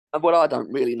Well, I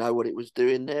don't really know what it was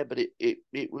doing there, but it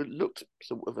looked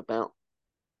sort of about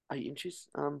 8 inches.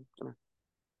 Dunno.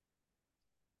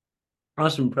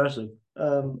 That's impressive.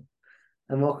 And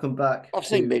welcome back I've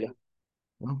seen to, bigger.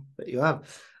 well, but you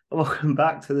have. Welcome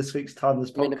back to this week's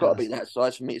Timeless I mean, they've got to be podcast. that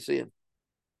size for me to see them.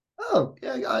 Oh,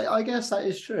 yeah, I guess that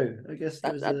is true. I guess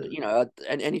there was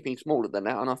Anything smaller than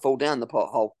that, and I fall down the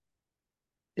pothole.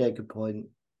 yeah, good point.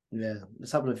 Yeah,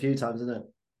 it's happened a few times, isn't it?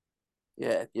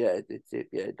 Yeah,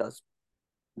 it does.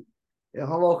 Yeah,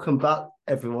 well, welcome back,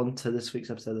 everyone, to this week's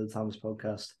episode of the Timeless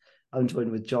podcast. I'm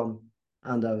joined with John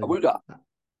and Owen Awooga.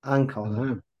 and Connor.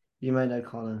 Hello. You may know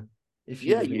Connor if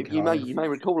you Yeah, live in you Cardiff. may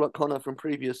recall like Connor from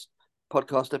previous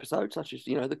podcast episodes, such as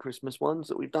the Christmas ones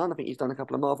that we've done. I think he's done a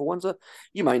couple of Marvel ones.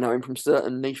 You may know him from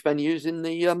certain niche venues in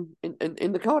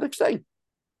the Cardiff scene.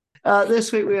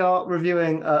 This week we are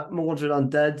reviewing Mawdryn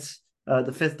Undead,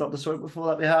 the fifth Doctor story.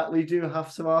 Before that, we do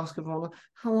have to ask everyone,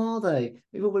 how are they?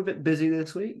 We've all been a bit busy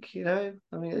this week, you know.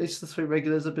 I mean, at least the three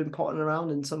regulars have been potting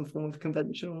around in some form of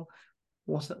convention.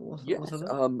 What's Yes,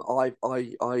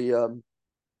 it?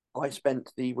 I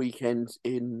spent the weekend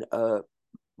in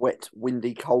wet,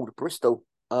 windy, cold Bristol.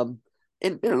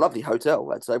 In a lovely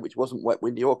hotel, I'd say, which wasn't wet,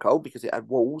 windy, or cold because it had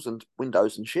walls and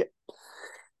windows and shit.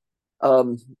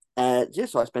 Um,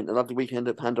 yes, I spent a lovely weekend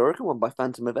at Pandorica, won by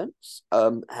Phantom Events.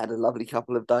 Had a lovely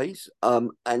couple of days.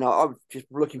 And I was just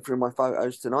looking through my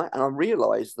photos tonight, and I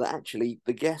realised that actually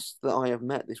the guests that I have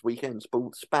met this weekend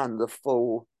span the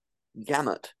full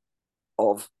gamut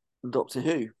of Doctor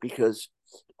Who, because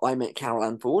I met Carol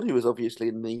Ann Ford, who was obviously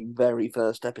in the very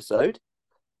first episode.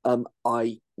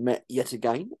 I met yet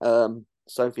again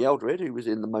Sophie Eldred, who was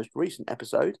in the most recent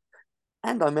episode,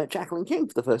 and I met Jacqueline King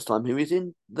for the first time, who is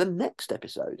in the next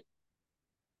episode.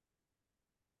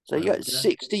 So you There we got go.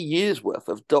 60 years worth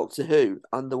of Doctor Who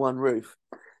under one roof.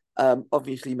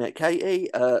 Obviously met Katie.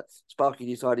 Sparky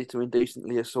decided to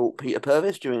indecently assault Peter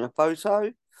Purvis during a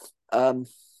photo. Um,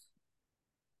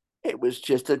 it was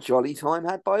just a jolly time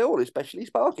had by all, especially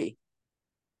Sparky.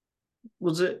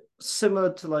 Was it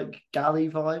similar to like galley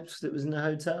vibes because it was in a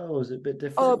hotel, or was it a bit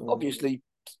different? Or Obviously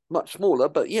much smaller,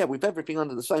 but yeah, with everything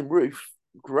under the same roof,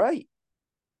 great.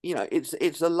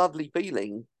 It's a lovely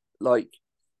feeling, like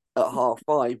at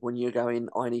 5:30 when you're going,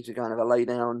 I need to go and have a lay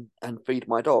down and feed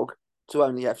my dog, to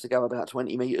only have to go about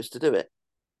 20 meters to do it.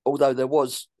 Although there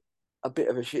was a bit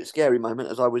of a shit scary moment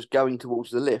as I was going towards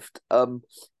the lift,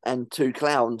 and two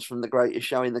clowns from the Greatest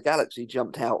Show in the Galaxy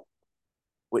jumped out,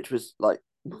 which was like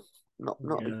not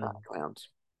a big fan yeah, of clowns.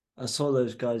 I saw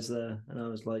those guys there, and I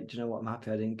was like, do you know what? I'm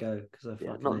happy I didn't go because I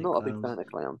Yeah, fucking not hate not a big clowns. fan of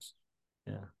clowns.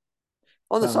 Yeah.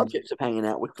 On the Um, subject of hanging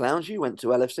out with clowns, you went to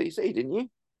LFCC, didn't you?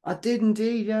 I did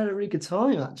indeed. Yeah, I had a really good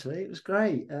time actually. It was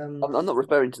great. I'm not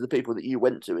referring to the people that you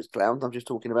went to as clowns. I'm just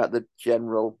talking about the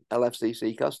general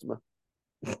LFCC customer.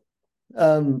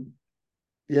 Um,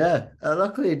 yeah.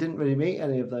 Luckily, I didn't really meet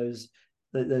any of those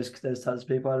types of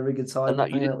people. I had a really good And time that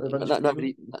you hanging out with didn't, a bunch no, of people.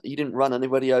 nobody, you didn't run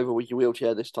anybody over with your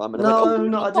wheelchair this time, and I went, "Oh, No,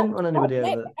 no, I stop, didn't run stop, anybody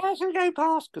let over. the person go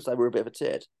past," because they were a bit of a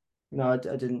tit. No, I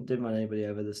didn't run anybody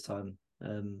over this time.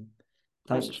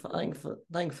 That's a shame.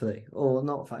 Thankfully, or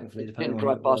not thankfully, You depending didn't on who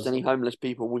drive it past was. any homeless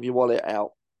people with your wallet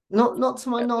out, Not to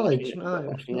my knowledge. No,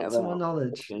 flashing not it to my about.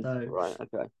 knowledge. No. Right,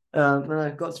 okay. When I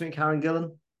got to meet Karen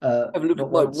Gillan, Have a look at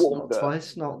not my once, not Wonka.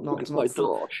 twice, Look at my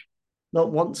Dodge.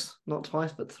 not once, not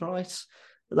twice, but thrice.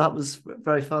 But that was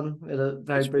very fun. We had a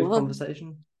very It's brief one,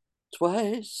 conversation.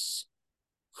 twice,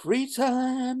 three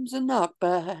times a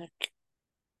knockback.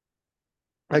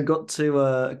 I got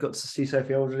to see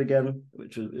Sophie Aldred again,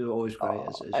 which was always great. Oh,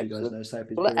 As you guys excellent. know,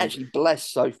 Sophie's Well, brilliant. actually, bless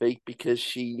Sophie, because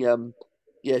she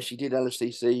did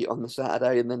LSCC on the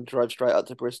Saturday and then drove straight up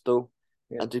to Bristol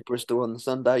Yeah. and did Bristol on the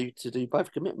Sunday to do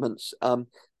both commitments.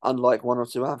 Unlike one or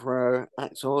two other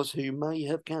actors who may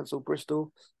have cancelled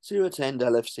Bristol to attend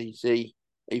LFCC,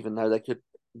 even though they could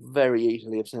very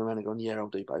easily have turned around and gone, "Yeah, I'll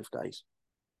do both days."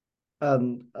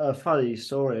 A funny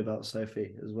story about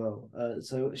Sophie as well.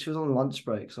 So she was on lunch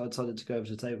break, so I decided to go over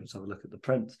to the table to have a look at the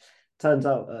print. Turns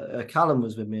out Callum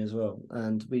was with me as well,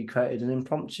 and we created an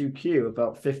impromptu queue of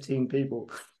about 15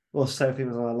 people while Sophie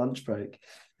was on a lunch break.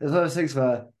 There's one of those things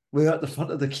where we're at the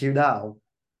front of the queue now.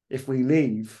 If we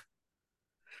leave,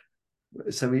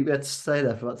 so we had to stay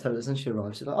there for about 10 minutes, and she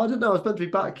arrived. She's like, I don't know, I was meant to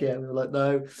be back here. And we were like,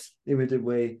 no, neither did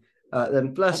we.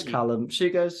 Then bless And you, Callum. She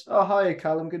goes, oh, hi,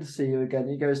 Callum, good to see you again.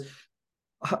 He goes,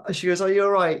 she goes, are you all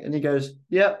right? And he goes,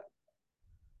 yep.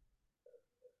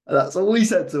 And that's all we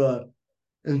said to her.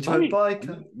 And she went, maybe, bye,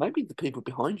 maybe the people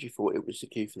behind you thought it was the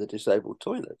queue for the disabled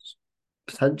toilets.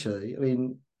 potentially. I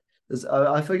mean,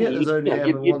 I forget there's only You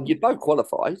ever you one. both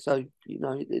qualify, so it's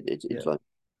Yeah. like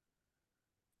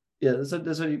Yeah, there's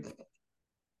only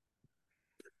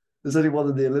There's only one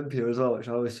in the Olympia as well, which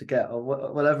I always forget.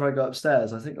 Whenever I go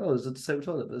upstairs, I think, oh, there's a disabled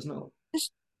toilet, but there's not.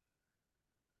 There's,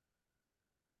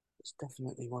 there's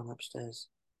definitely one upstairs.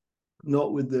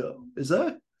 Not with the. Is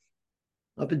there?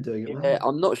 I've been doing it Yeah, wrong.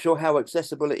 I'm not sure how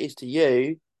accessible it is to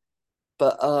you,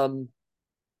 but because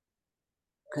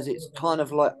it's kind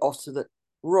of like off to the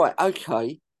right.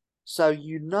 Okay, so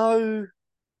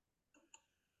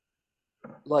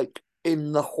like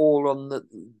in the hall on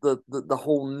the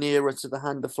hall nearer to the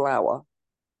Hand of Flower,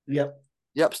 Yep.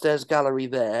 the upstairs gallery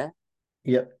there.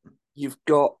 Yep. You've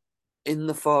got in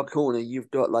the far corner,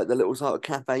 you've got like the little sort of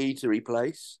cafe eatery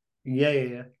place. Yeah. Yeah.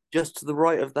 Yeah. Just to the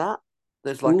right of that,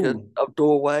 there's like a, Ooh. a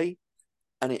doorway,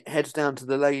 and it heads down to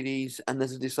the ladies, and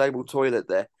there's a disabled toilet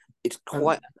there. It's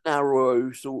quite And a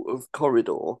narrow sort of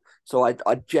corridor, so I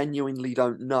genuinely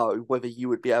don't know whether you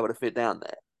would be able to fit down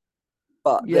there.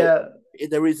 But yeah.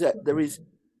 there is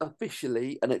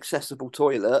officially an accessible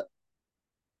toilet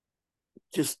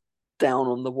just down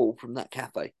on the wall from that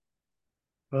cafe.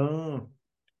 Oh.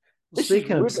 This is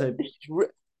Speaking of rivet. disabled,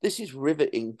 This is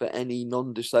riveting for any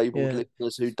non-disabled yeah.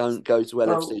 listeners who don't go to Well,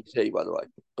 LFCT, by the way.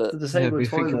 But Yeah, be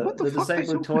thinking, what the the fuck are they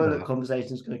disabled talking toilet about?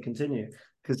 conversation is going to continue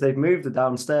because they've moved the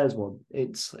downstairs one.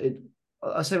 It.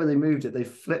 I say when they moved it, they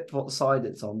flipped what side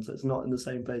it's on, so it's not in the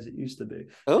same place it used to be. It's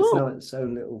now oh, its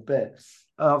own little bit.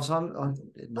 So I that's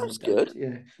no, good.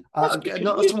 yeah. That's good because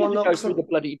Not you had someone to go knocks through the on.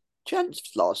 bloody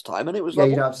chants last time, and it was Yeah,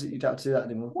 like, what, you'd have to do that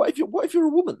anymore. what if you're a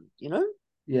woman? You know?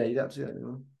 Yeah, you'd have to do that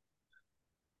anymore.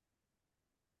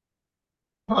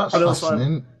 Well, that's And also,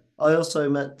 fascinating. I also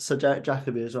met Sir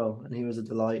Jacoby as well, and he was a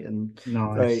delight and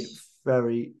very, Nice.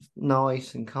 very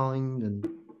nice and kind. And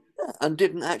And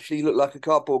didn't actually look like a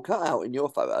cardboard cutout in your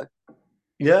photo.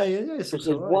 yeah, it Because looks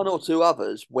there's all right. one or two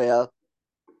others where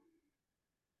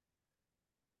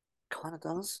kind of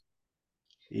does.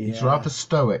 He's Yeah, rather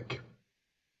stoic.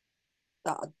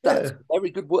 That's yeah, a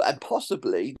very good word, and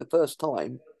possibly the first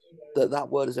time that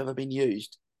word has ever been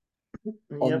used on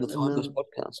the yep. And Timeless then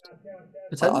podcast.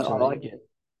 I like potentially, it.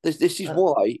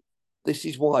 This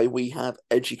is uh, why we have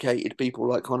educated people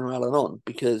like Connor Allen on,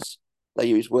 because they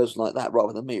use words like that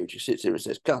rather than me, who just sits here and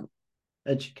says "cunt."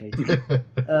 educated.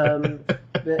 Um,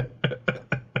 but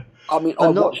I mean, I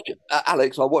and not watched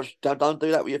Alex. I watched. Don't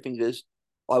do that with your fingers.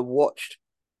 I watched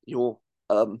your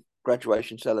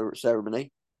graduation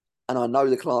ceremony, and I know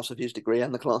the class of his degree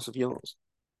and the class of yours.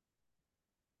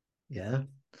 yeah.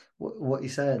 What you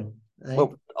saying? Eh?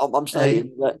 Well,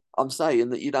 Eh? I'm saying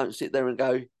that you don't sit there and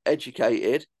go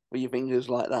educated with your fingers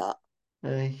like that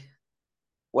Eh?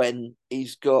 when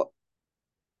he's got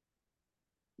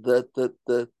the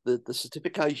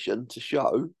certification to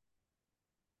show.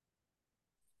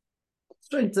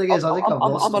 Strange thing is, I think I've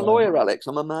I'm lost a mine. lawyer, Alex.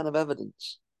 I'm a man of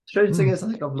evidence. Strange thing Hmm. is, I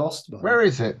think I've lost mine. Where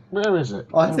is it? Where is it?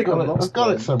 I think I've I've lost got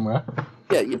it mine. somewhere.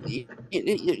 Yeah,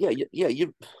 yeah.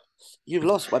 You've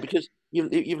lost one because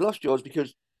you've lost yours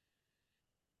because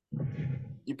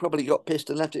you probably got pissed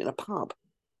and left it in a pub.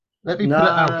 Let me pull it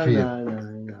out No, for you. no, no,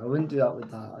 no. I wouldn't do that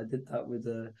with that. I did that with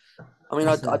I mean,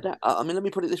 what's that? I mean, let me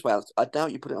put it this way: Alex. I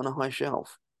doubt you put it on a high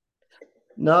shelf.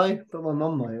 No, but my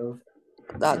mum might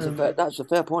have. That's a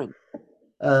fair point.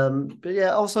 But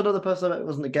yeah, also another person I met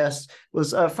wasn't a guest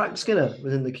was Frank Skinner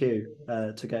was in the queue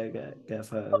to go get a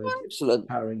photo with Excellent.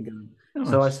 Harry Gunn.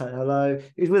 So I Nice. said hello.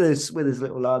 He was with his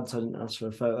little lad, so I didn't ask for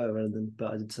a photo or anything,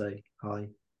 but I did say hi,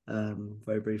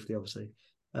 very briefly, obviously.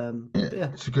 Yeah, But yeah,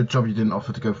 it's a good job you didn't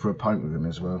offer to go for a pint with him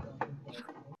as well.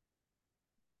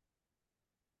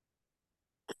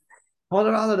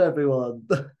 Connor Allen, everyone.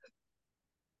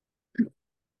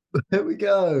 Here we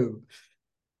go.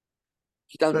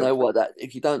 But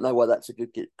If you don't know why that's a good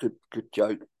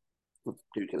joke,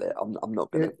 Google it. I'm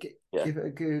not gonna. Yeah. give it a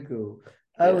Google.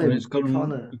 Yeah. Well, it's Owen,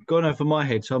 Connor. gone over my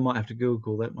head, so I might have to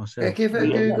Google that Yeah, myself. give it a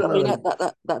Yeah, Google, I mean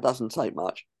Owen. that doesn't take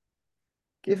much.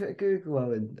 Give it a Google,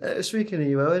 Owen. Speaking of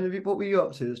you, Owen, what were you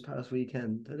up to this past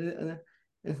weekend?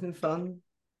 Anything fun?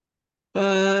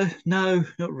 No,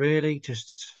 not really.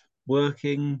 Just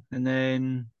working and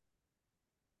then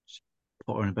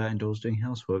pottering about indoors doing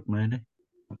housework mainly.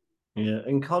 Yeah.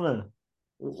 And Connor,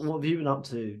 what have you been up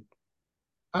to?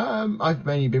 I've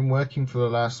mainly been working for the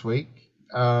last week.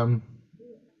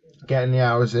 Getting the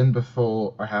hours in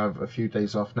before I have a few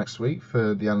days off next week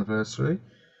for the anniversary,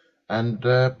 and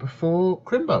before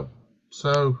Crimbo.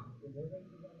 So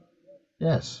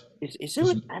yes, Is there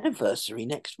an anniversary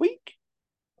next week?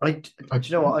 Do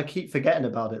you know what? I keep forgetting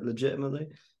about it. Legitimately.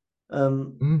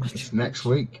 it's next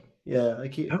week. Yeah, How I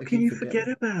can keep you forgetting. forget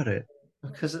about it?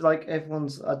 Because like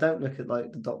everyone's, I don't look at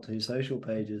like the Doctor Who social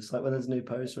pages. Like when there's a new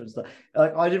poster and stuff.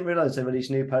 Like I didn't realize they released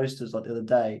new posters like the other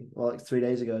day, or like 3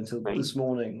 days ago until I mean, this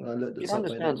morning when I looked at you'd Subway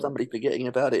understand Network. somebody forgetting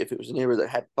about it if it was an era that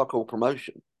had fuck all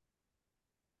promotion.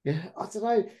 Yeah, I don't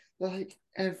know. Like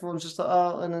everyone's just like,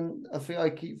 oh, and then I think I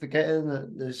keep forgetting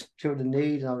that there's children in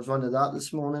need, and I was running that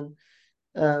this morning.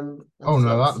 Oh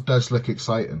no, that does look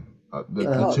exciting. It The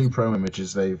two does. promo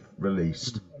images they've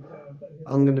released.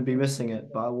 I'm going to be missing it,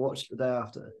 but I'll watch the day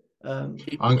after.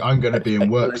 People I'm going to be in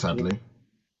work speculating.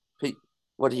 sadly.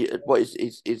 What do you? What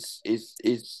is?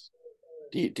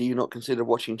 Do you not consider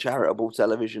watching charitable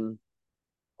television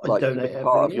I like donate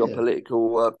part every of your year.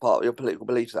 political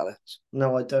beliefs, Alex?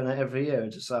 No, I donate every year.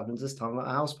 It just happens this time at a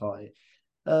house party.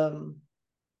 Um,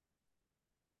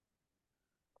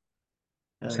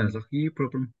 Sounds um, like a you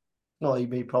problem. not a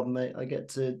me problem, mate. I get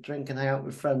to drink and hang out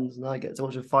with friends, and I get to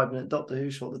watch a 5 minute Doctor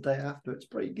Who short the day after. It's a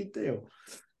pretty good deal.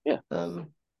 Yeah.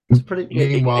 It's pretty.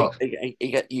 Meanwhile,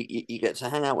 You get to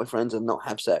hang out with friends and not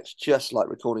have sex, just like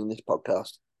recording this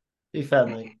podcast. Be fair,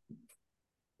 mate.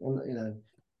 And, you know,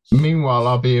 meanwhile,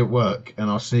 I'll be at work and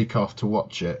I'll sneak off to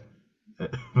watch it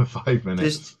for 5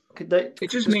 minutes. just could they It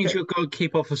just just means get. you've got to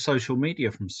keep off of social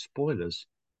media from spoilers.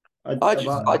 I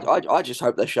just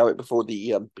hope they show it before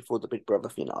the Big Brother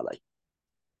finale.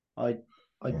 I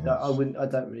Yes. wouldn't. I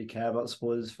don't really care about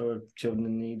spoilers for children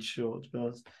in need short. To be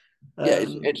honest. Yeah,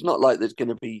 it's not like there's going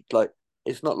to be like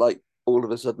it's not like all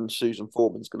of a sudden Susan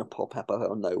Foreman's going to pop up out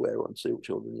of nowhere on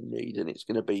Children in Need, and it's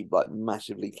going to be like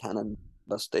massively cannon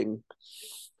busting.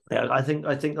 Yeah, I think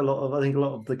a lot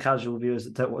of the casual viewers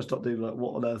that don't watch Doctor Who like,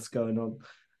 what on earth's going on?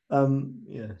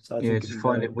 Yeah, so I Yeah, think just it'd be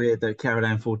find very. it weird that Carol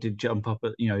Ann Ford did jump up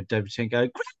at David Tennant and go,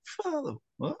 grandfather.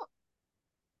 What?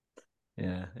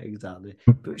 Yeah, exactly.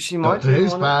 But she might Doctor be in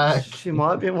Who's one. Of, back. she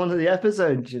might be in one of the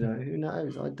episodes. You know, who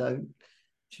knows? I don't.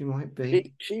 She might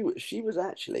be. She was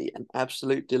actually an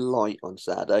absolute delight on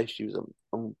Saturday. She was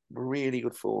on really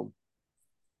good form.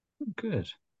 Good.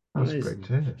 That's great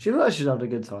to hear. She looked like she's having a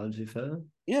good time. To be fair.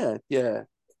 Yeah, yeah,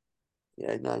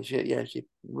 yeah. No, she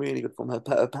really good form.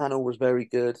 Her panel was very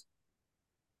good,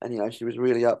 and she was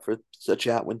really up for a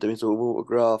chat when doing sort of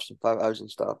autographs and photos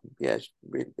and stuff. Yeah, she's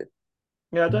really good.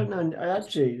 Yeah, I don't know. I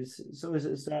actually, it's always,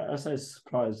 I say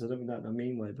surprised. I don't mean that in a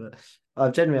mean way, but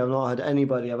I've generally not had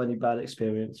anybody have any bad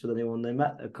experience with anyone they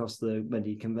met across the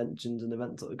many conventions and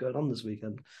events that were going on this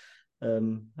weekend.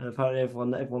 And apparently,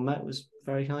 everyone that everyone met was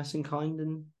very nice and kind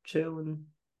and chill and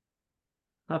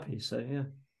happy. So yeah,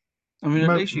 I mean,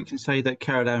 at least you can say that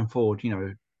Carol Ann Ford,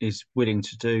 is willing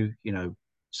to do,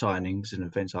 signings and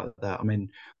events like that. I mean,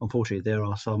 unfortunately, there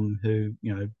are some who,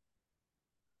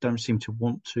 don't seem to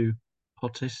want to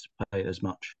participate as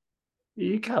much.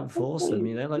 you can't force them.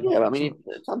 You know, like Yeah, I mean,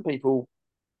 some people,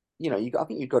 I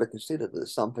think you've got to consider that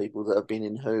there's some people that have been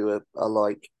in who are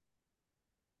like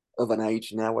of an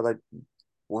age now where they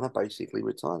want to basically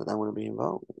retire, they don't want to be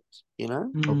involved.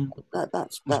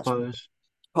 That's I suppose.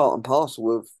 part and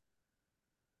parcel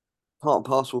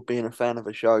of being a fan of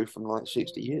a show from like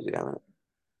 60 years ago.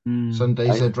 Some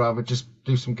days Isn't it? they'd rather just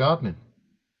do some gardening.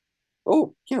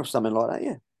 Oh, something like that.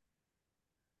 Yeah.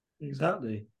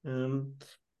 exactly.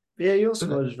 But yeah, you also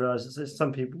got to just realize that there's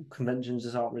some people conventions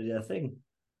just aren't really their thing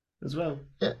as well.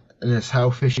 Yeah, and there's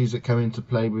health issues that come into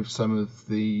play with some of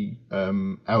the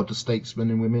elder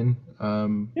statesmen and women.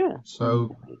 Yeah.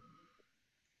 So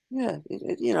Yeah.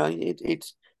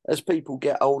 It's as people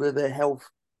get older, their health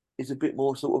is a bit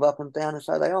more sort of up and down, and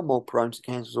so they are more prone to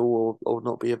cancel or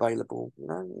not be available.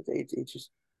 It just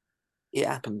it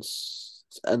happens,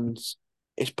 and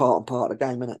it's part and part of the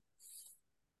game, isn't it?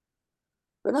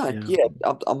 But no, Yeah,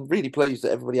 yeah, I'm really pleased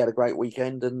that everybody had a great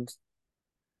weekend and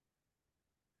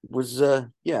was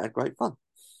great fun.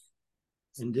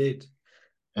 indeed.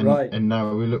 and Right. and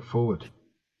now we look forward.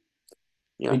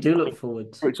 We do look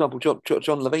forward. For example,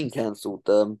 John Levine cancelled.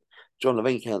 John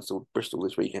Levine cancelled Bristol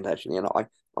this weekend actually, and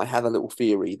I have a little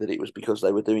theory that it was because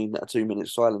they were doing a 2 minute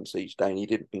silence each day, and he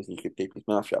didn't think he could keep his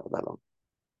mouth shut for that long.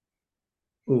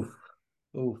 Oof.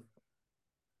 Oof.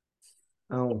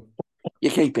 Oh,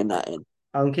 You're keeping that in.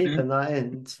 I'm keeping that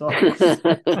in. It's fine.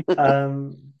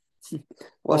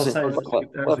 What's it? That's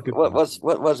a good point.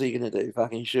 What was he going to do?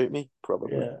 Fucking shoot me?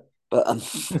 Probably. Yeah. But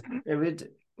Yeah,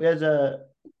 we had a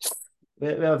we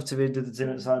obviously did the 2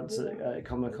 minute silence at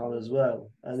Comic Con as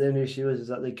well. And the only issue is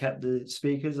that they kept the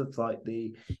speakers of like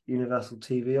the Universal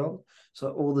TV on, so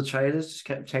all the trailers just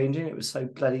kept changing. It was so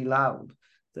bloody loud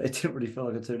that it didn't really feel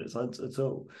like a 2 minute silence at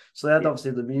all. So they had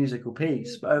obviously the musical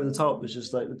piece, but over the top was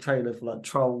just like the trailer for like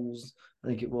Trolls, I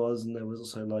think it was, and there was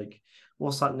also like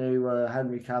what's that new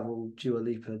Henry Cavill Dua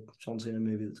Lipa John Cena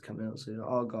movie that's coming out soon?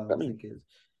 Argyle, I I mean, think it is.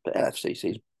 but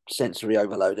LFCC's sensory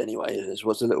overload anyway. It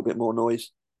was a little bit more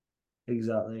noise.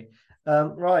 Exactly.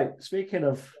 Right. Speaking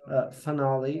of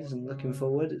finales and looking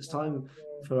forward, it's time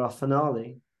for our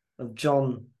finale of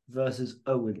John versus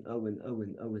Owen. Owen. I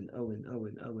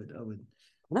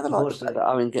never like the fact that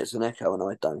Owen gets an echo and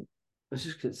I don't. It's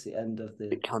just because it's the end of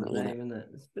the Cunning, name, isn't it?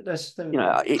 But that's You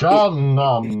know, John,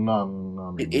 no.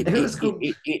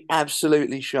 it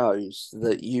absolutely shows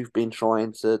that you've been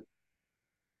trying to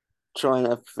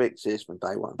fix this from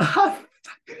day one. I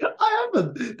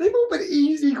haven't. They've all been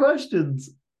easy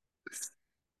questions.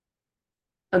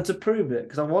 And to prove it,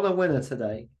 because I want a winner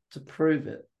today, to prove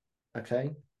it,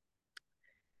 okay?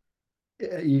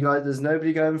 You guys, there's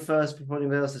nobody going first before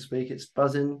anybody else to speak. It's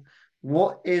buzzing.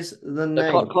 What is the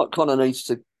name? Connor needs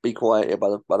to be quiet here,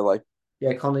 by the way.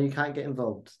 Yeah, Connor, you can't get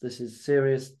involved. This is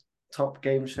serious top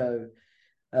game show.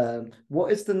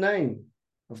 What is the name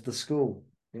of the school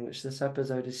in which this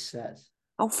episode is set?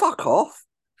 Oh, fuck off.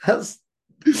 That's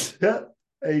yeah,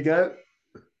 there you go.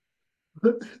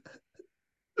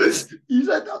 You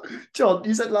said, John,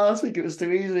 you said last week it was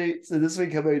too easy, so this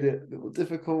week I made it a bit more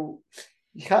difficult.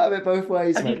 You can't have it both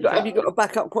ways, have you got a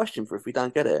backup question for if we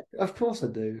don't get it? Of course I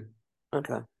do.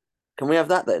 Okay. Can we have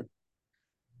that then?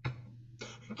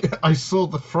 I saw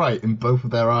the fright in both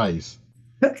of their eyes.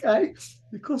 Okay,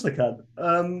 of course I can.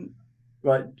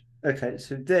 Right. Okay,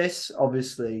 so this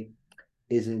obviously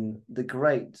is in the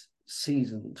great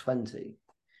season 20.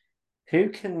 Who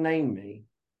can name me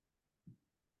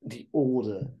the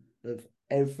order of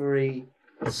every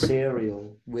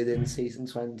serial within season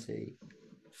 20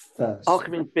 first? Arc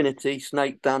of Infinity,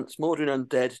 Snake Dance, Mawdryn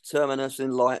Undead, Terminus,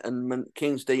 Enlightenment,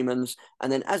 King's Demons,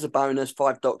 and then as a bonus,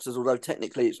 5 Doctors, although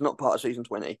technically it's not part of season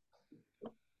 20.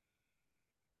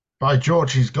 By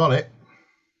George, he's got it.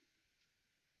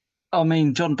 I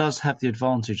mean, John does have the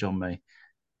advantage on me.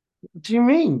 Do you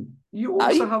mean you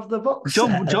also have the box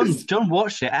set? John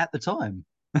watched it at the time.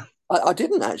 I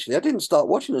didn't actually. I didn't start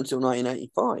watching until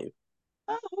 1985.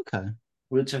 Oh, okay.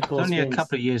 Which of course it's only means... a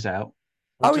couple of years out.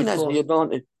 Owen has the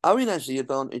advantage. Owen has the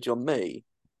advantage on me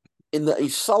in that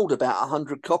he's sold about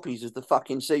 100 copies of the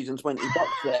fucking season 20 box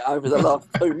set over the last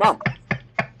 2 months.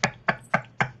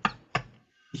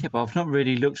 Yeah, but I've not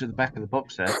really looked at the back of the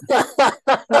box set.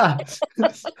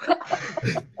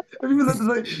 Have you looked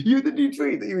at you the new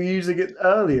tweet that you were using it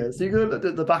earlier? So you could have looked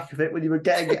at the back of it when you were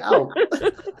getting it out.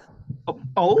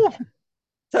 Oh.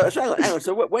 So hang on.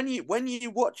 So when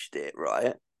you watched it,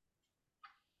 right?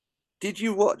 Did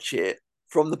you watch it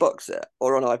from the box set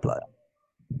or on iPlayer?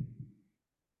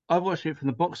 I watched it from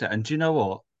the box set, and do you know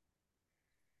what?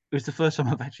 It was the first time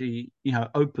I've actually,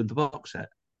 opened the box set.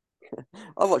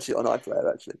 I watched it on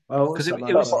iPlayer actually. Because it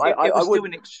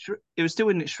was still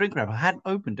in its shrink wrap. I hadn't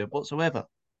opened it whatsoever.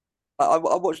 I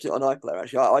watched it on iPlayer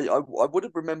actually. I would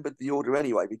have remembered the order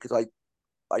anyway because I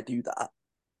do that.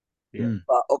 Yeah.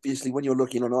 But obviously, when you're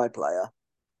looking on iPlayer,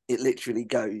 it literally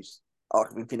goes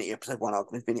Arc of Infinity episode 1, Arc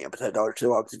of Infinity episode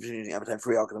 2, Arc of Infinity episode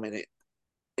 3, Arc of Infinity,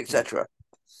 etc.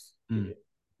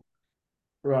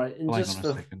 Right,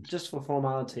 and just for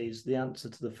formalities, the answer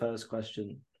to the first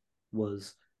question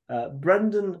was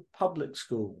Brendan Public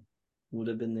School would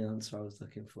have been the answer I was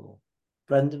looking for.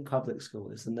 Brendan Public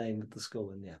School is the name of the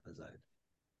school in the episode.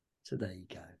 So there you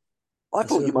go. I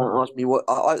thought you might ask me what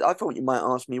I thought you might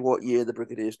ask me what year the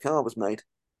Brigadier's car was made.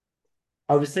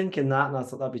 I was thinking that, and I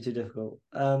thought that'd be too difficult.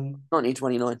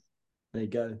 1929. There you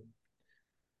go. I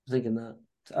was thinking that.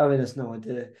 Owen has no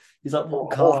idea. He's like,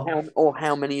 what car? car? Or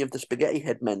how many of the spaghetti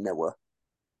head men there were?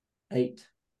 8.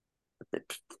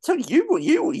 So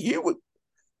you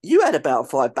had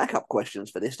about 5 backup questions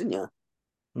for this, didn't you?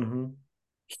 Mm-hmm.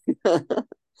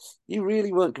 You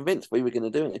really weren't convinced we were going to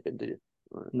do anything, did you?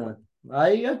 No,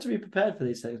 I have to be prepared for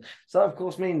these things. So that, of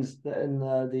course, means that in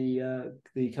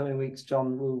the coming weeks,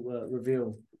 John will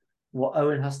reveal what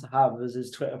Owen has to have as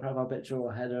his Twitter profile picture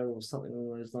or header or something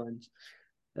along those lines.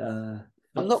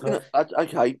 I'm not going to.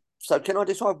 Okay, so can I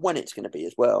decide when it's going to be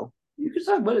as well? You can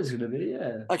decide when it's going to be,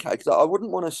 yeah. Okay, because I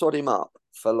wouldn't want to sod him up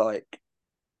for like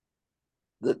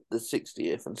the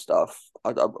 60th and stuff.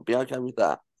 I'd be okay with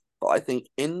that. But I think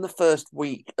in the first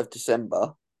week of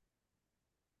December,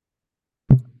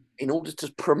 in order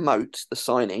to promote the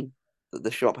signing that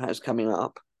the shop has coming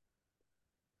up,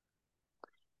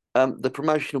 the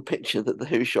promotional picture that the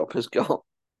Who shop has got,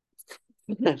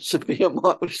 Sophia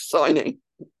Miles signing,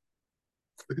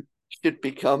 should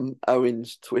become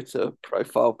Owen's Twitter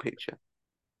profile picture.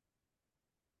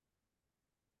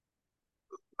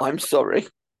 I'm sorry.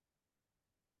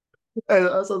 Hey,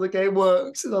 that's how the game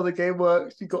works. That's how the game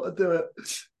works. You got to do it.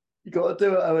 You got to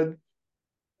do it, Owen.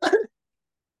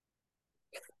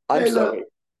 I'm sorry.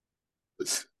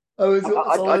 Owen's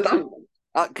got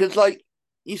Because, like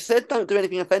you said, don't do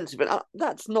anything offensive, and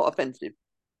that's not offensive.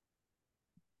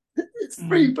 It's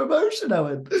free promotion,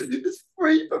 Owen. It's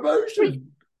free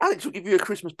promotion. Alex will give you a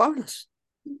Christmas bonus.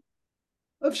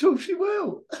 I'm sure she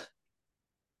will.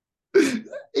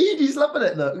 Edie's loving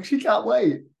it, look. She can't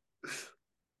wait.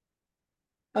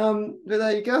 But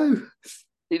there you go.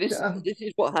 This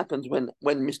is what happens when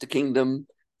Mr. Kingdom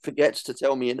forgets to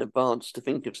tell me in advance to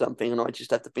think of something, and I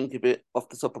just have to think of it off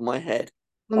the top of my head.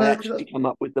 I actually come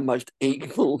up with the most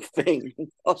equal thing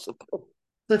possible.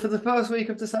 So for the first week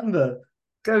of December,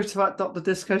 go to at Dr.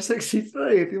 Disco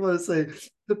 63 if you want to see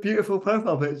the beautiful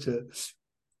profile picture.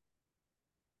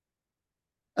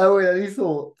 Oh, yeah, any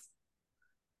thoughts?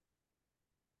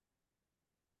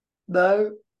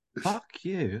 No? Fuck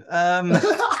you.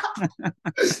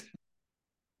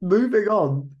 Moving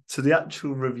on to the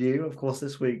actual review. Of course,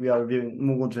 this week we are reviewing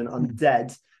Mawdryn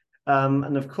Undead.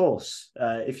 And of course,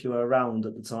 if you were around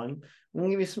at the time, I'm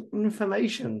going to give you some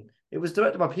information. It was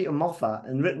directed by Peter Moffat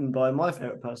and written by my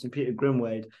favourite person, Peter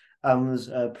Grimwade, and was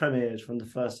premiered from the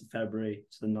 1st of February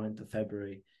to the 9th of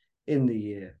February in the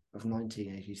year of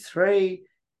 1983.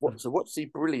 What's the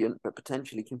brilliant but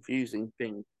potentially confusing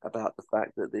thing about the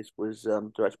fact that this was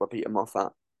directed by Peter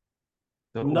Moffat?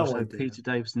 But also, Peter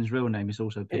Davison's real name is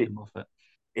also Peter Moffat.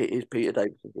 It is Peter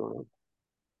Davison's real name.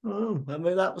 Oh, I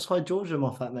mean, that was why Georgia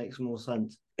Moffat makes more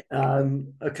sense.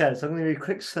 Okay, so I'm going to give you a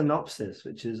quick synopsis,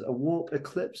 which is a warp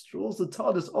eclipse draws the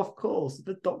TARDIS off course.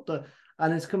 The Doctor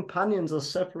and his companions are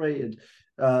separated,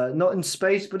 not in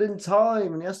space, but in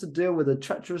time, and he has to deal with a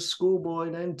treacherous schoolboy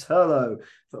named Turlo.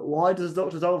 But why does the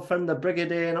Doctor's old friend, the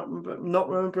Brigadier, not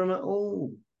remember him at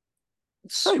all?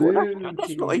 That's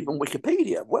not even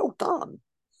Wikipedia. Well done.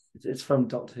 It's from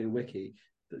Doctor Who Wiki,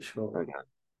 but sure. Okay.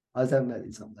 I don't know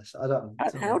these on this. I don't.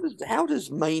 How does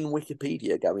main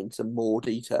Wikipedia go into more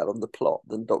detail on the plot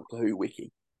than Doctor Who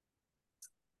Wiki?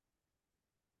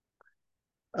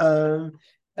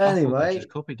 Anyway, just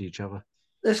copied each other.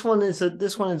 This one is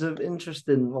an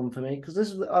interesting one for me because this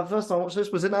is the first time I watched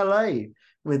this was in LA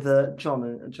with John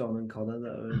and Connor.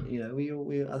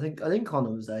 That I think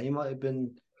Connor was there. He might have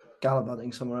been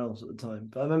gallivanting somewhere else at the time,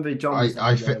 but I remember John.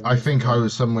 I think I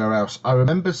was somewhere else. I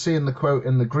remember seeing the quote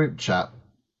in the group chat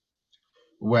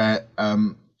where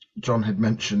John had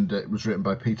mentioned it was written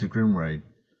by Peter Grimwade,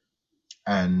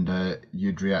 and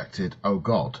you'd reacted, "Oh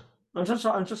God." I'm just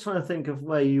trying to think of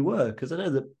where you were because I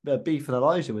know that Beef and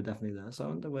Elijah were definitely there, so I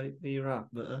wonder where you're at.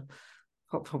 But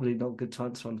probably not a good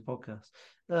time to run the podcast.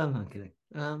 I'm kidding.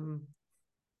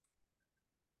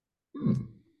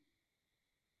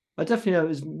 I definitely know it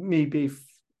was me, Beef,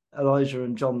 Elijah,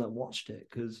 and John that watched it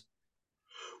because.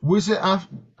 Was it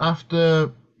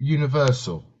after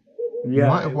Universal? Yeah, you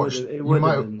might have watched. It would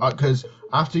have because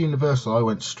after Universal, I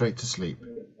went straight to sleep.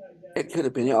 It could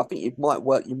have been. I think you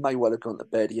may well have gone to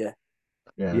bed. Yeah.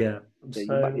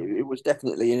 It was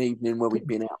definitely an evening where we'd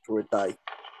been out for a day.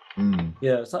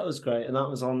 Yeah, so that was great, and that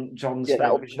was on John's. Yeah,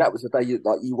 obviously that was the day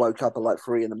you woke up at like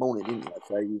 3 a.m, didn't you?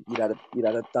 So you'd had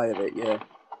a day of it. Yeah.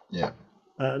 Yeah.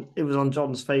 It was on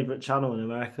John's favourite channel in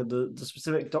America, the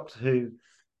specific Doctor Who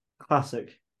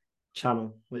classic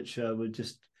channel, which would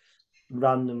just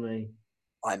randomly.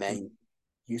 I mean,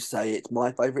 you say it's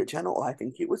my favourite channel. I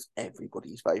think it was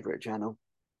everybody's favourite channel.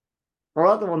 I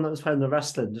like the one that was playing the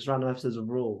wrestling, just random episodes of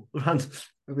Raw.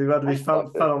 We randomly fell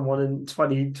on one in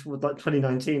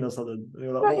 2019 or something.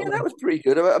 That was pretty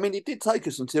good. I mean, it did take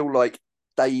us until like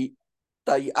day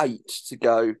 8 to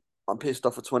go. I'm pissed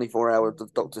off for 24 hours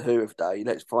of Doctor Who of day.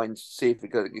 Let's see if we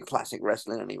got a classic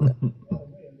wrestling anywhere.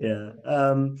 Yeah.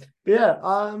 I'm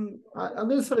going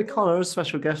to throw Connor as a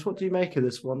special guest. What do you make of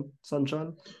this one,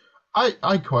 Sunshine?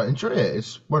 I quite enjoy it.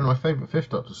 It's one of my favourite Fifth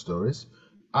Doctor stories.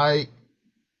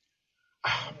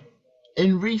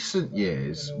 In recent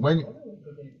years,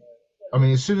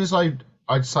 as soon as I'd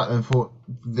sat there and thought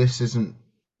this isn't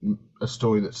a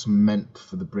story that's meant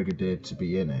for the Brigadier to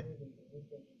be in it,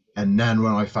 and then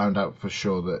when I found out for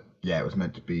sure that it was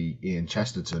meant to be Ian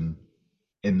Chesterton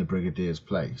in the Brigadier's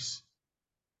place,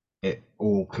 it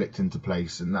all clicked into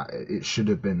place, and that it should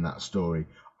have been that story.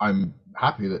 I'm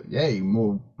happy that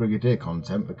more Brigadier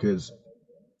content, because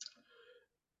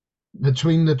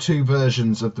between the two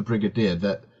versions of the Brigadier,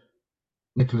 that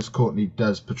Nicholas Courtney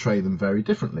does portray them very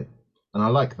differently, and I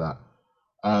like that.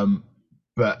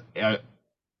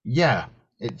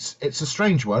 It's a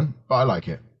strange one, but I like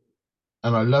it,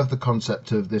 and I love the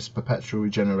concept of this perpetual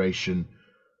regeneration,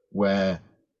 where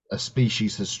a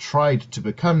species has tried to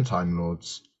become Time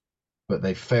Lords, but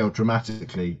they failed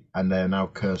dramatically, and they're now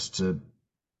cursed to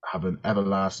have an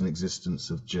everlasting existence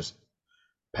of just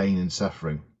pain and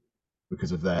suffering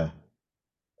because of their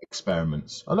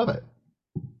experiments. I love it.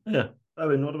 Yeah,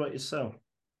 Owen, what about yourself?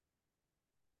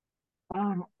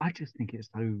 I just think it's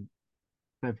so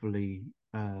cleverly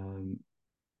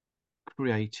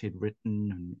created,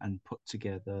 written, and put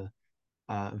together.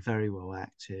 Very well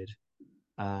acted.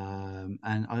 And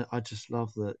I just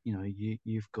love that,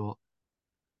 you've got,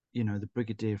 the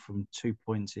Brigadier from 2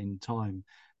 points in time.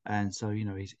 And so,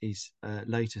 his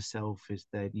later self is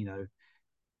then,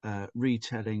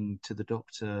 retelling to the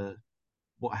Doctor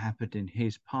what happened in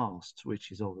his past,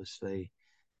 which is obviously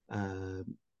um,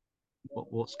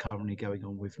 what's currently going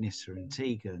on with Nissa and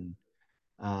Tegan.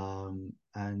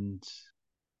 And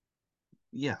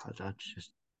yeah, I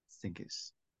just think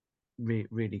it's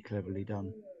really cleverly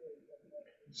done.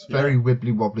 It's Yeah, very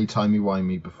wibbly wobbly, timey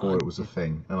wimey before it was a In-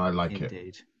 thing, and I like it.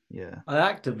 Indeed, yeah, I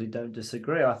actively don't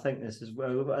disagree. I think this is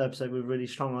an episode with really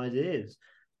strong ideas.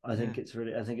 yeah. I think it's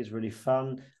really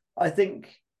fun. I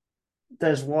think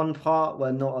there's one part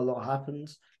where not a lot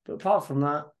happens, but apart from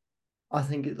that, I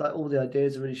think it's like all the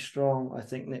ideas are really strong. I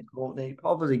think Nick Courtney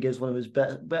probably gives one of his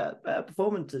better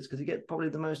performances because he gets probably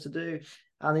the most to do,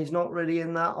 and he's not really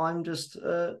in that I'm just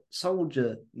a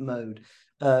soldier mode,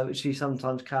 which he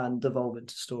sometimes can devolve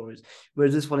into stories.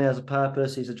 Whereas this one, he has a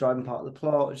purpose. He's a driving part of the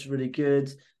plot, which is really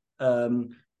good.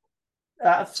 Um,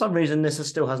 for some reason, Nissa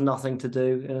still has nothing to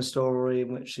do in a story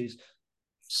in which she's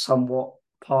somewhat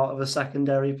part of a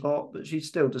secondary plot, but she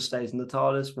still just stays in the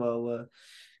TARDIS while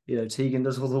Tegan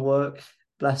does all the work.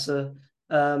 Bless her.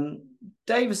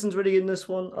 Davison's really in this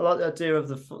one. I like the idea of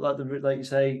like you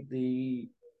say, the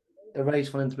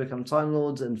race wanting to become Time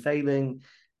Lords and failing.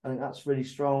 I think that's really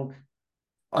strong.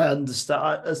 I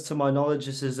understand. As to my knowledge,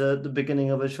 this is the beginning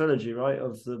of a trilogy, right?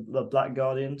 Of the Black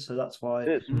Guardian. So that's why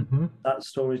It is. Mm. that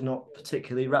story's not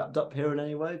particularly wrapped up here in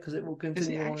any way because it will Is it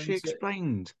continue on actually into.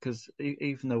 explained? Because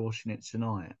even though watching it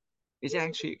tonight, is it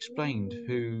actually explained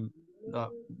who,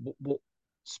 what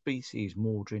species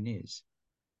Mawdryn is?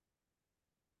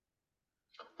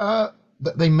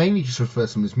 They mainly just refer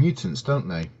to them as mutants, don't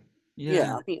they?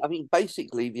 Yeah, Yeah. I mean,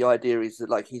 basically the idea is that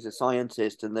like he's a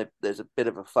scientist and there's a bit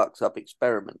of a fucked up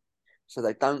experiment, so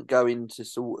they don't go into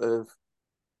sort of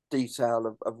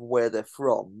detail of where they're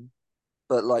from,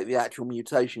 but like the actual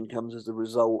mutation comes as a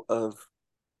result of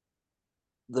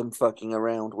them fucking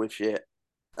around with shit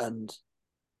and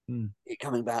Mm. it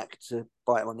coming back to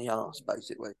bite them on the ass,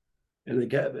 basically. They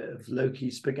get a bit of Loki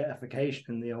spaghettification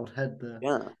in the old head there.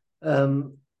 Yeah.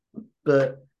 Um,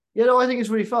 but I think it's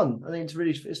really fun. I think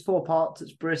it's 4 parts.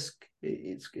 It's brisk.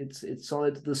 It's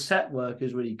solid. The set work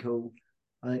is really cool.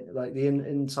 I think like the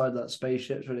inside of that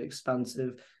spaceship's really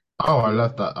expansive. Oh, I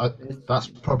love that. That's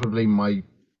probably my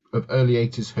of early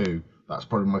 '80s Who. That's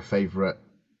probably my favorite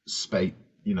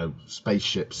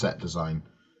spaceship set design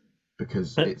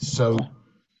because it's so.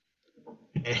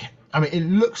 I mean, it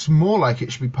looks more like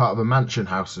it should be part of a mansion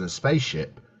house than a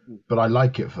spaceship, but I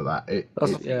like it for that. I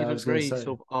think Yeah, it I was looked going to very say.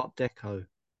 sort of Art Deco.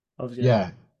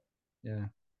 Yeah. Yeah,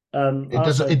 Yeah.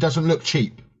 Also, it doesn't look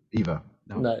cheap either.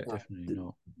 No, no, definitely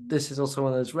not. this is also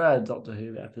one of those rare Doctor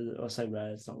Who episodes. I say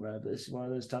rare, it's not rare, but this is one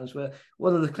of those times where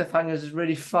one of the cliffhangers is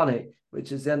really funny,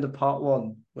 which is the end of part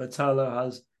 1, where Turlo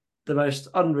has the most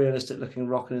unrealistic looking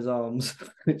rock in his arms.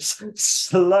 It's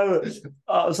slow.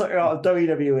 It's like out of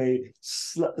WWE,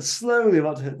 slowly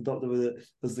about to hit the Doctor with it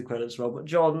as the credits roll. But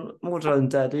John, Mawdryn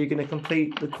Undead, are you going to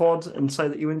complete the quad and say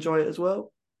that you enjoy it as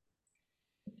well?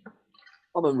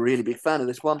 I'm a really big fan of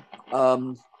this one.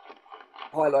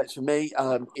 Highlights for me,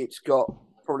 it's got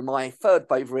probably my third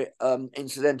favourite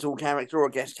incidental character or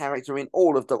guest character in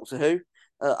all of Doctor Who,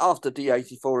 after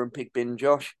D84 and Pigbin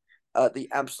Josh, the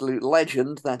absolute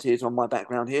legend that is on my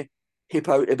background here,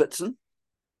 Hippo Ibbotson.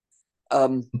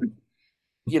 In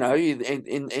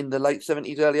the late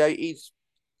 70s, early 80s,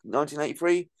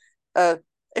 1983,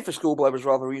 if a schoolboy was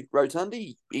rather rotund,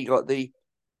 he got the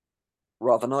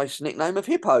rather nice nickname of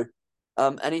Hippo.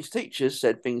 And his teachers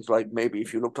said things like, maybe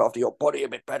if you looked after your body a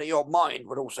bit better, your mind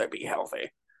would also be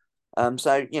healthy.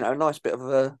 So nice bit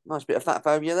of fat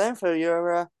phobia there for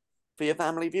your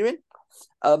family viewing.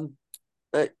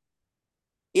 But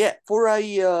yeah, for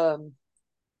a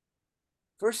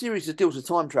series that deals with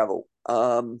time travel,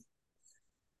 Doctor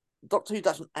Who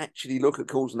doesn't actually look at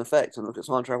cause and effect and look at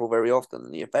time travel very often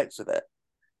and the effects of it.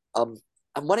 Um,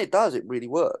 and when it does, it really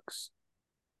works.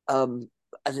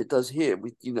 As it does here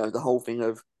with the whole thing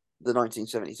of the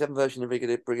 1977 version of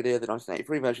Brigadier, the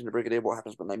 1983 version of Brigadier, what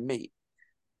happens when they meet.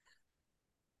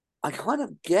 I kind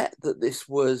of get that this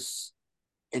was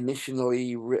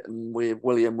initially written with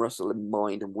William Russell in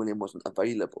mind and William wasn't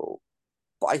available,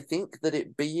 but I think that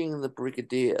it being the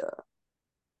Brigadier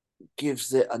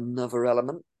gives it another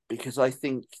element because I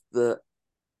think that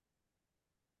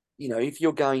if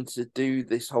you're going to do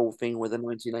this whole thing where the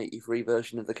 1983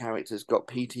 version of the character's got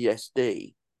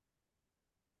PTSD,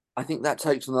 I think that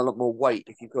takes on a lot more weight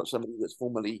if you've got somebody that's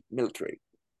formerly military.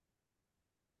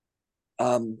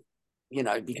 Because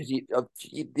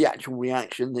the actual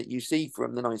reaction that you see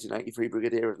from the 1983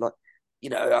 Brigadier is like,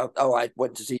 I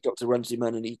went to see Dr.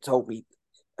 Runciman and he told me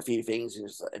a few things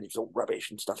and it's all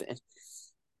rubbish and stuff.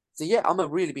 So yeah, I'm a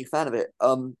really big fan of it.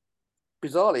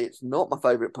 Bizarrely, it's not my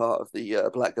favourite part of the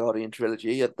Black Guardian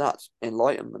trilogy. That's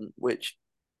Enlightenment, which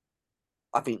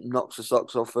I think knocks the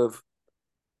socks off of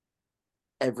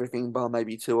everything bar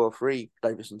maybe 2 or 3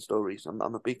 Davison stories. I'm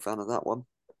a big fan of that one.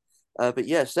 But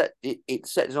yeah, set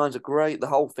designs are great. The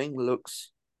whole thing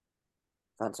looks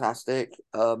fantastic.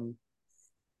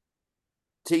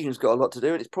 Tegan's got a lot to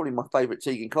do, and it's probably my favourite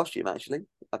Tegan costume actually.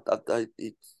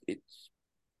 It's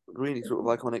really sort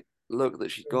of iconic look that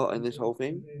she's got in this whole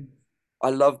thing. I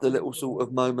love the little sort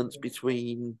of moments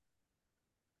between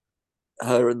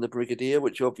her and the Brigadier,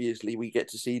 which obviously we get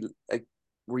to see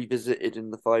revisited in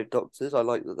the 5 Doctors. I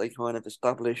like that they kind of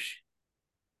establish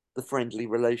the friendly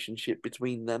relationship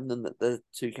between them and that the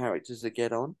 2 characters that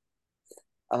get on.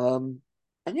 And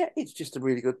yeah, it's just a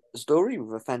really good story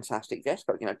with a fantastic guest.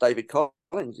 But David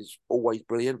Collins is always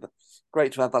brilliant. But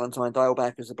great to have Valentine Dale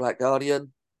back as a Black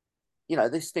Guardian.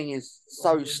 This thing is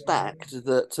so stacked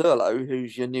that Turlo,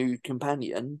 who's your new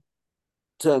companion,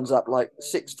 turns up like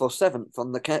 6th or 7th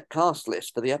on the cast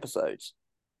list for the episodes.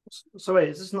 So wait,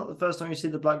 is this not the first time you see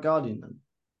the Black Guardian then?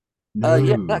 No.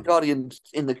 Yeah, Black Guardian's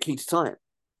in the Key to Time.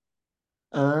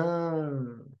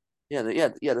 Oh. Yeah.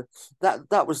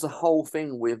 That was the whole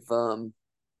thing with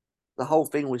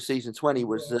season 20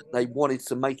 was that they wanted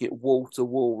to make it wall to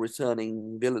wall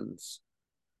returning villains.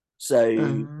 So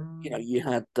you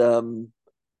had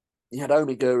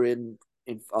Omega in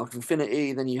After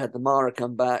Infinity, then you had the Mara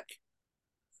come back,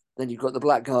 then you've got the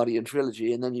Black Guardian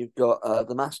trilogy, and then you've got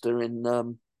the Master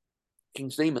in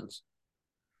King's Demons.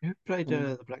 Who played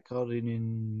the Black Guardian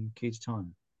in Key to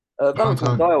Time?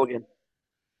 Valentine Dial again.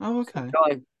 Oh, okay.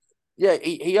 Yeah,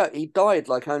 he died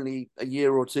like only a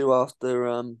year or 2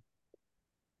 after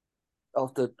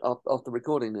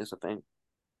recording this, I think.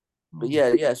 But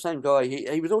yeah, same guy.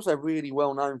 He was also really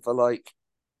well known for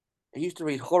he used to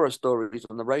read horror stories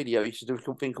on the radio. He used to do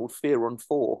a thing called Fear on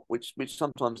 4, which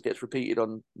sometimes gets repeated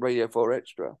on Radio 4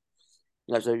 Extra.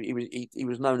 So he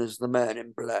was known as the Man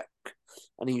in Black,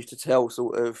 and he used to tell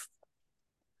sort of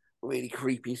really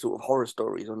creepy sort of horror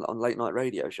stories on late night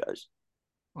radio shows.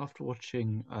 After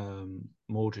watching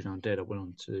Mawdryn Undead, I went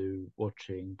on to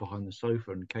watching Behind the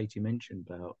Sofa, and Katie mentioned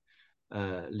about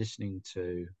listening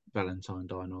to Valentine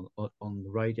dying on the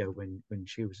radio when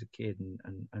she was a kid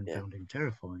and found him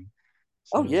terrifying.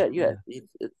 So, yeah.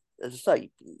 As I say,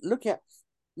 look out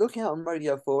on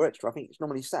Radio 4 Extra. I think it's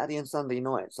normally Saturday and Sunday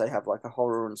nights. They have like a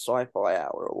horror and sci-fi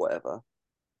hour or whatever,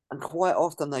 and quite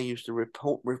often they used to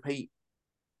repeat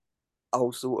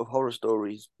old sort of horror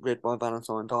stories read by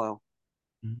Valentine Dial.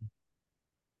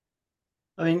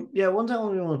 I mean, yeah, one thing I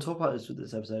really want to talk about with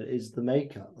this episode is the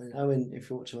makeup. I mean, if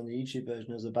you're watching on the YouTube version,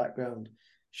 there's a background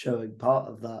showing part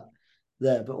of that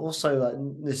there, but also like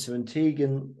Nyssa and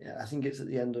Tegan, I think it's at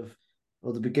the end of,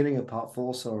 or the beginning of part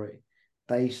 4, sorry,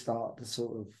 they start to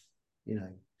sort of,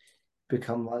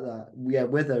 become like that. Yeah,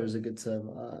 wither is a good term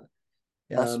like that.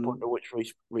 That's the point at which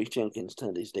Reece Jenkins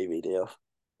turned his DVD off.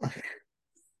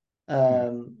 I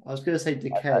was going to say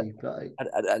decay, but I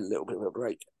had a little bit of a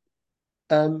break.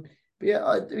 But yeah,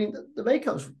 I mean, the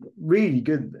makeup's really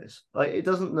good in this. Like, it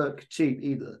doesn't look cheap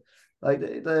either. Like,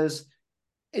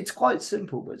 it's quite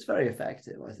simple, but it's very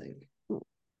effective, I think.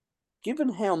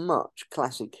 Given how much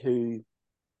Classic Who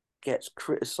gets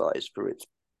criticised for its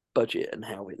budget and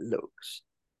how it looks,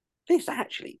 this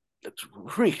actually looks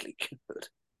really good.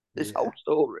 This whole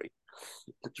story.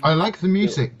 I like the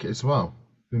music as well.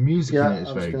 The music in it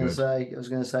is very good. I was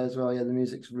going to say as well, yeah, the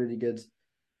music's really good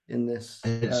in this.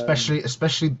 Especially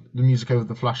the music over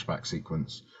the flashback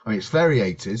sequence. I mean, it's very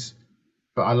 80s,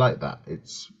 but I like that.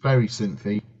 It's very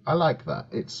synthy. I like that.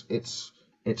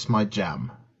 It's my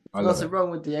jam. Nothing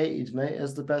wrong with the 80s, mate.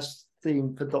 It's the best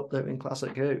theme for Doctor Who in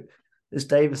Classic Who. This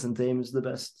Davison theme is the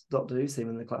best Doctor Who theme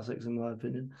in the classics, in my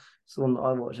opinion. It's the one that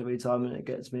I watch every time, and it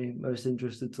gets me most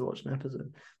interested to watch an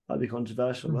episode. Might be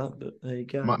controversial, that, but there you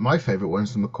go. My favourite one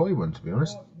is the McCoy one, to be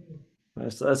honest.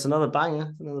 That's another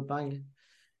banger.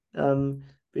 But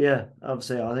yeah,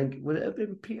 obviously, I think, would it have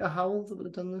been Peter Howell that would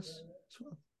have done this as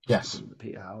well? Yes.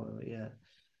 Peter Howell, yeah.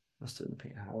 Must have been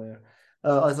Peter Howell, yeah.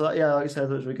 I thought, yeah, like I said, I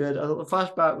thought it was really good. I thought the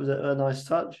flashback was a nice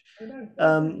touch.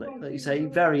 Like you say,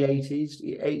 very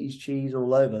 80s cheese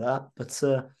all over that. But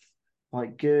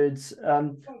quite good. I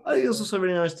think it's also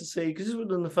really nice to see, because this would have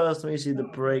been the first time you see the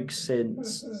brig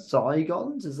since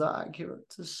Zygons. Is that accurate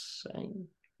to say?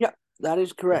 Yeah, that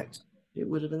is correct. It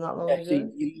would have been that long Yeah, ago.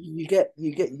 see, you get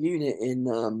unit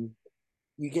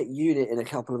in a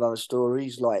couple of other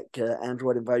stories like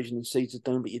Android Invasion and Seeds of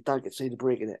Doom, but you don't get to see the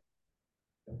brig in it.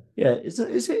 Yeah, is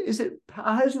it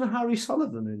how's Harry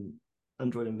Sullivan in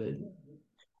Android Invasion?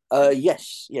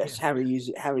 Yes. Yeah. Harry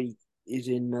is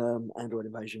in Android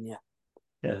Invasion. Yeah.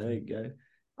 Yeah, there you go.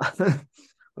 I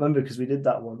remember because we did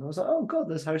that one. I was like, oh god,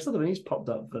 there's Harry Sullivan. He's popped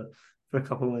up for a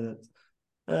couple of minutes.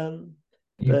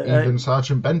 Even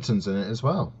Sergeant Benton's in it as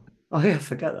well. Oh yeah,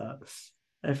 forget that.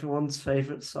 Everyone's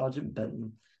favourite Sergeant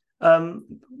Benton. But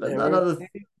another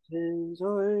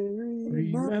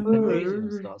remember.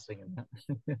 Start singing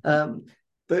that.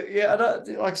 But yeah,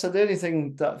 like I said, the only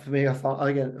thing that for me I found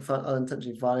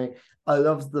unintentionally funny, I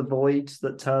loved the void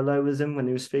that Turlo was in when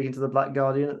he was speaking to the Black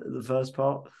Guardian at the first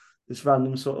part. This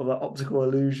random sort of optical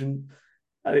illusion.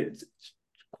 I mean, it's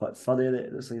quite funny, isn't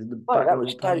it? That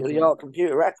was state-of-the-art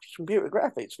computer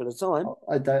graphics for the time.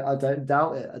 I don't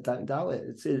doubt it. I don't doubt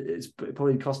it. It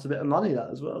probably cost a bit of money, that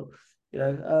as well. It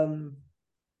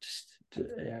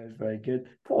was very good.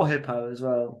 Poor Hippo as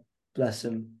well. Bless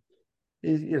him.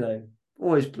 He's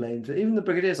always blamed. Even the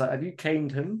Brigadier's like, have you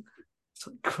caned him? It's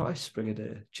like, Christ,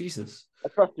 Brigadier, Jesus.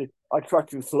 I tried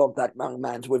to flog that young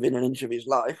man to within an inch of his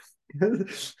life.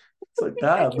 It's like,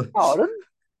 damn. Pardon?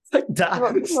 It's like, damn.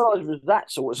 I didn't realise it was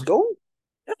that sort of school.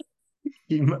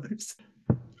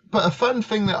 But a fun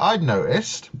thing that I'd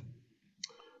noticed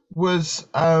was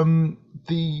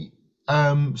the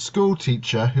school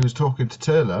teacher who was talking to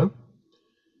Turlo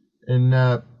in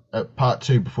part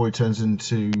 2 before he turns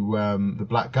into the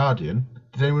Black Guardian.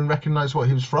 Did anyone recognise what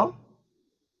he was from?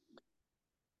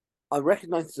 I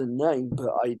recognised the name, but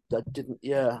I didn't.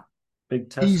 Yeah, Big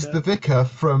Tesco. He's the vicar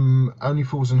from Only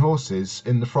Fools and Horses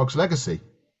in The Frog's Legacy.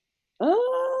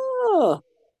 Ah.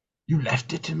 You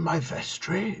left it in my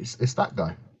vestry. It's that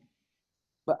guy.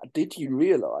 But did you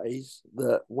realise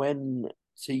that when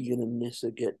Tegan and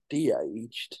Nyssa get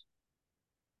de-aged,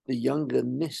 the younger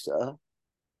Nyssa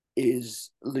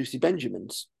is Lucy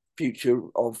Benjamin's future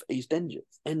of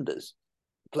EastEnders?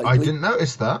 I didn't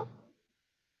notice that.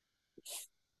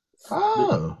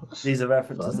 Oh, these are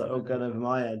references that are going over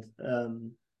my head.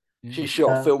 She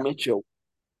shot Phil Mitchell.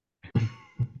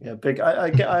 Yeah, big. I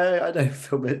know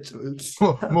Phil Mitchell.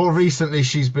 More recently,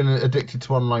 she's been addicted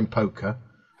to online poker,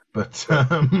 but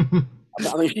I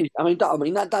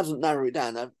mean, that doesn't narrow it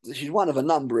down. She's one of a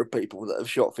number of people that have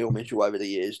shot Phil Mitchell over the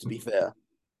years. To be fair,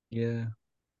 yeah,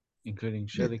 including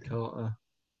Shelley Carter.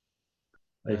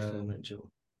 Phil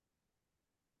Mitchell.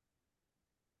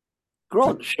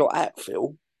 Grant shot at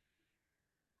Phil.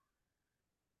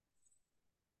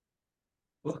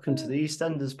 Welcome to the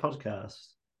EastEnders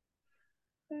podcast.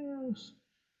 Yes.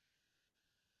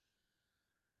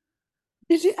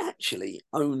 Is it actually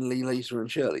only Lisa and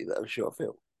Shirley that have shot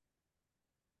Phil?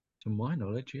 To my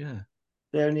knowledge, yeah.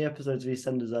 The only episodes of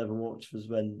EastEnders I ever watched was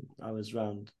when I was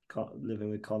around living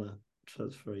with Connor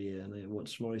for a year, and I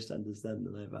watched more EastEnders then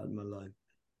than I've had in my life.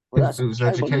 Well, it was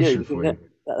education for you.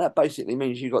 That basically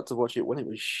means you got to watch it when it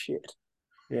was shit.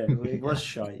 Yeah, it was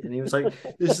shite. And he was like,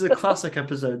 this is a classic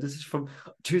episode. This is from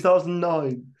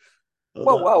 2009.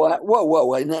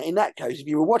 Well, in that case, if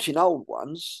you were watching old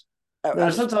ones...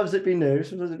 sometimes it'd be new,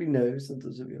 sometimes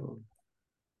it'd be old.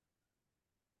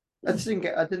 I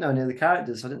didn't know any of the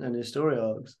characters. I didn't know any story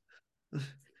arcs. I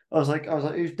was like,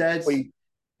 who's dead?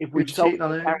 If we told you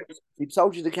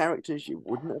the characters, you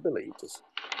wouldn't have believed us.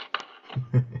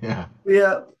 Yeah.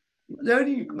 The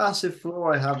only massive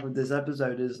flaw I have with this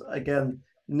episode is, again,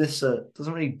 Nyssa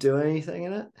doesn't really do anything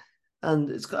in it,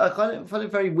 and I find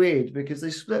it very weird because they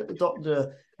split the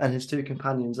Doctor and his two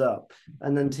companions up,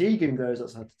 and then Tegan goes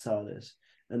outside the TARDIS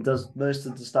and does most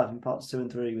of the stuff in parts 2 and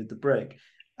 3 with the brig.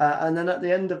 And then at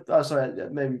the end of,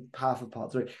 maybe half of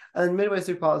part 3, and then midway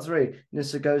through part 3,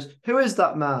 Nyssa goes, "Who is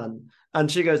that man?" And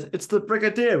she goes, "It's the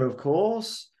Brigadier, of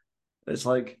course." It's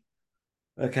like,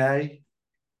 okay,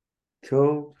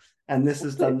 cool. And this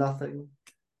has done nothing.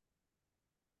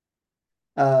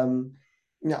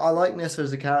 I like Nyssa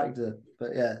as a character,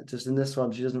 but yeah, just in this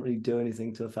one, she doesn't really do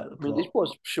anything to affect the plot. I mean, this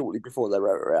was shortly before they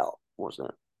wrote her out, wasn't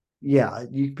it? Yeah,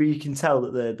 you can tell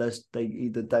that they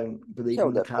either don't believe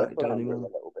in the character anymore.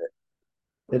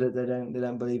 They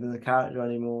don't believe in the character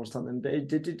anymore or something. But it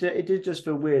did just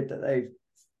feel weird that they've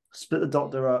split the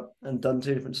Doctor up and done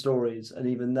 2 different stories, and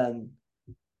even then,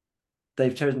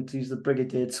 they've chosen to use the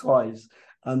Brigadier twice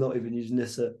and not even use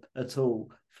Nyssa at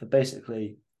all for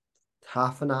basically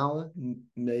half an hour,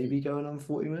 maybe going on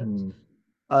 40 minutes.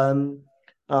 And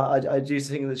I do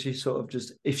think that she sort of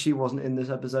just, if she wasn't in this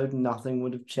episode, nothing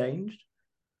would have changed,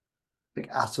 like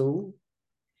at all.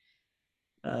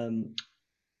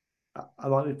 I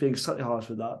might be being slightly harsh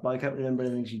with that, but I can't remember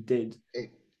anything she did.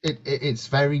 It's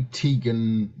very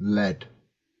Tegan led.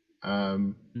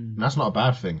 That's not a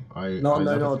bad thing. I love it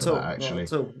not for at all. that, actually.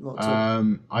 Not at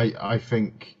all. I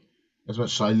think, as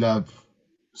much as I love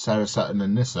Sarah Sutton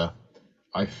and Nyssa,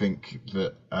 I think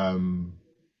that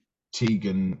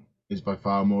Tegan is by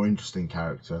far a more interesting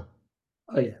character.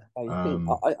 Oh yeah.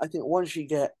 I think once you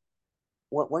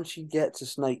get to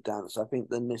Snake Dance, I think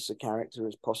the Nyssa character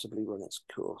has possibly run its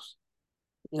course.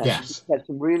 Yes. She's had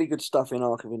some really good stuff in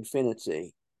Arc of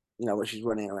Infinity, where she's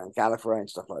running around Gallifrey and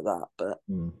stuff like that. But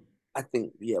I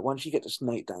think, once you get to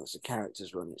Snake Dance, the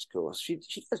character's run its course.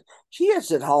 She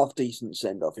has a half decent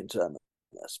send off in Terminus,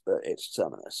 but it's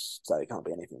Terminus, so it can't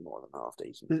be anything more than half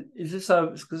decent. Is this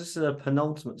because this is a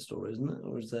penultimate story, isn't it?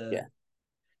 Or is there? Yeah.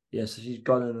 Yeah, so she's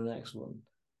gone in the next one.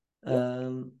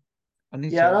 I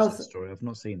need to watch that story. I've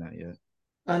not seen that yet.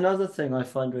 Another thing I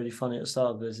find really funny at the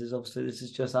start of this is obviously this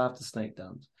is just after Snake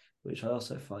Dance, which I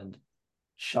also find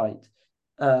shite.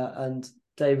 And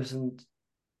Davison's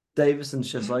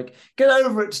just like, get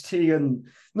over it, Tegan.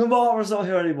 Namara's not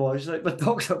here anymore. She's like, but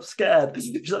Doc's, I'm scared.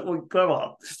 She's like, well, come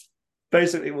on.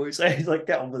 Basically, what he's saying is like,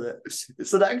 get on with it.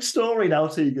 It's the next story now,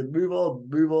 Tegan. Move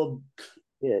on.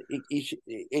 Yeah,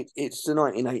 it's the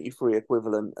 1983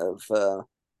 equivalent of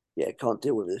can't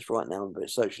deal with this right now, but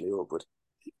it's socially awkward.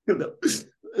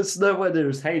 It's nowhere near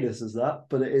as heinous as that,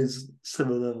 but it is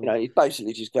similar. He's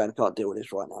basically just going, can't deal with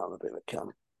this right now. I'm a bit of a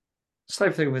cunt.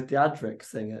 Same thing with the Adric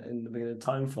thing in the beginning of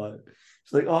Time Flight.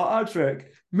 It's like, oh, Adric,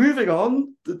 moving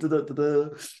on. That's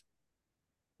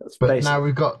but basic. now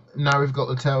we've got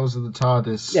the Tales of the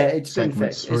TARDIS. Yeah, it's been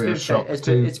fixed.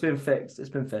 It's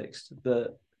been fixed.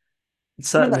 But it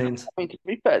certainly means. I mean, to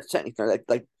be fair, technically,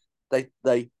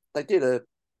 they did a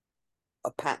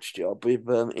patch job with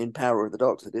in Power of the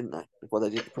Doctor, didn't they? Before they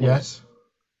did the yes.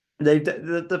 They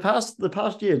the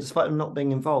past year, despite him not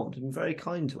being involved, have been very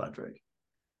kind to Adric.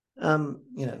 In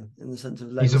the sense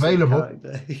of he's available.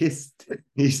 He's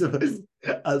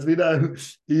as we know,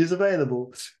 he's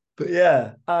available. But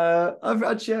yeah, I've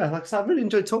actually, like I said, I've really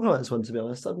enjoyed talking about this one, to be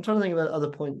honest. I'm trying to think about other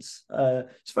points.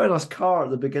 It's a very nice car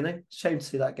at the beginning. Shame to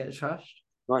see that get trashed.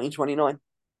 1929.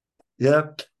 Yeah,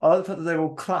 I like the fact that they were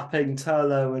all clapping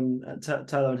Turlo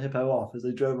and Hippo off as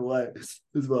they drove away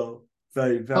as well.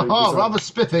 Very, very. Oh, rather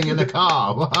spiffing in the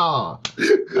car. Wow.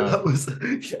 That was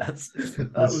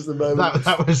That was the moment.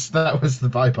 That was the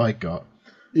vibe I got.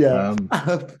 Yeah.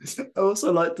 I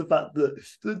also like the fact that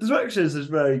the directions is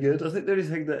very good. I think the only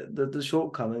thing that the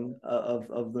shortcoming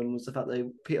of them was the fact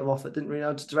that Peter Moffat didn't really know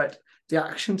how to direct the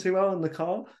action too well in the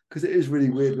car, because it is really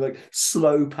weird, like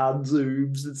slow pan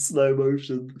zooms and slow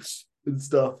motion and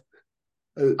stuff.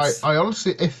 I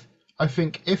honestly, I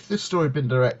think if this story had been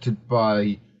directed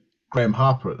by Graham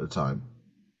Harper at the time,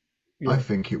 I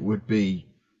think it would be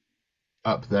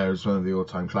up there as one of the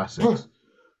all-time classics.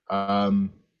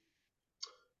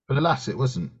 But alas, it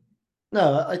wasn't.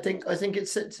 No, I think it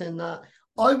sits in that.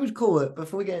 I would call it,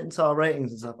 before we get into our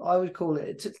ratings and stuff, I would call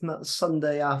it sits in that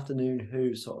Sunday afternoon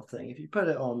Who sort of thing. If you put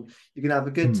it on, you can have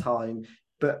a good time,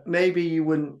 but maybe you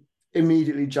wouldn't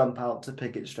immediately jump out to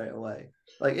pick it straight away.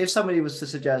 Like if somebody was to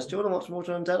suggest, do you want to watch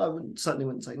Mawdryn Undead? I certainly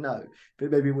wouldn't say no,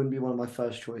 but maybe it wouldn't be one of my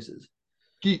first choices.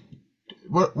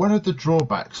 One of the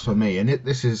drawbacks for me, and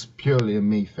this is purely a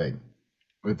me thing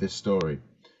with this story,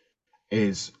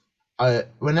 is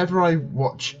whenever I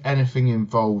watch anything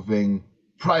involving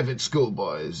private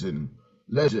schoolboys and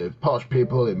loads of posh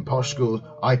people in posh schools,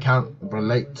 I can't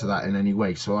relate to that in any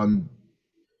way. So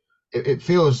it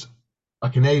feels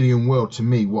like an alien world to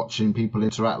me watching people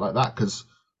interact like that, because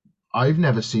I've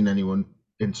never seen anyone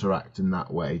interact in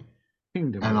that way.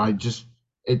 Kingdom, and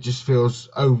it just feels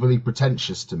overly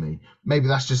pretentious to me. Maybe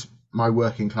that's just my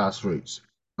working class roots,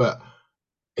 but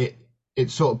it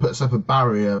sort of puts up a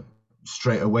barrier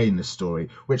straight away in the story,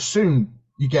 which soon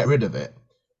you get rid of it,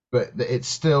 but it's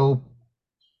still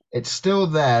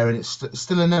there, and it's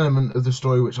still an element of the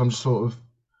story which I'm sort of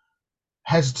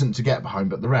hesitant to get behind,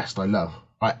 but the rest I love.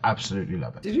 I absolutely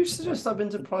love it. Did you suggest I've been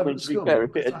to private school? Fair,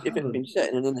 if it's been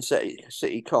set in an inner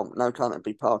city comp, no can't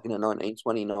be parking a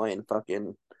 1929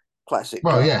 fucking classic.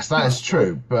 Well, yes, that is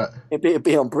true, but it'd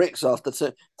be on bricks after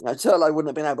two. Turlo wouldn't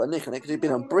have been able to nick on it because he'd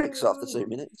been on bricks after 2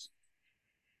 minutes.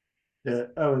 Yeah.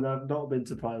 Oh, and I've not been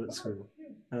to private school.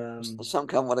 Some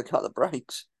can't want to cut the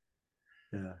brakes.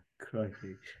 Yeah,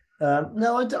 crikey.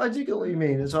 No, I do get what you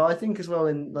mean as well. I think as well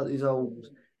in like these old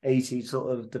 80s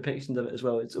sort of depictions of it as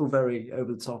well, it's all very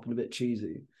over the top and a bit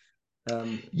cheesy.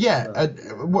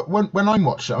 When I'm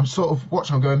watching, I'm sort of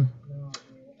watching. I'm going,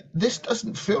 this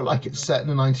doesn't feel like it's set in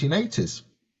the 1980s.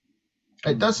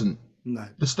 It doesn't. No.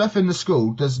 The stuff in the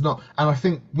school does not. And I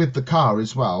think with the car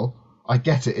as well, I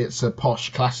get it. It's a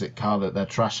posh classic car that they're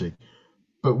trashing.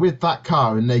 But with that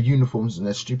car and their uniforms and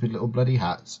their stupid little bloody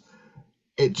hats,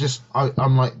 it just,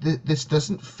 I'm like, this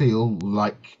doesn't feel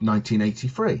like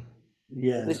 1983.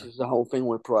 Yeah. This is the whole thing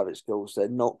with private schools. They're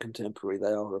not contemporary.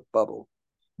 They are a bubble.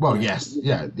 Well, yes,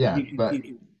 yeah, but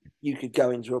you could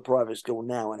go into a private school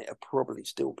now and it'll probably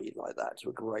still be like that to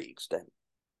a great extent.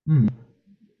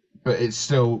 But it's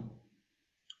still,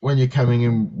 when you're coming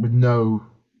in with no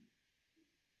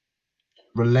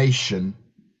relation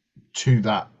to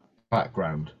that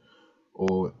background,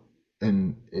 does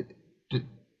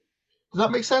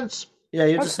that make sense? Yeah,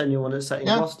 you're just saying you want it set in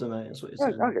Gloucester, mate. That's what you're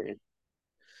saying.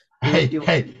 I get you.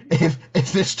 Hey,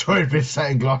 if this story had been set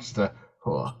in Gloucester,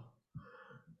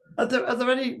 Are there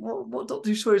any what Doctor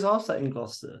Who stories are set in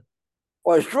Gloucester? I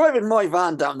was driving my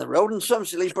van down the road and some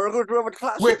silly burger drove a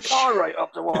classic car right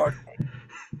up towards me.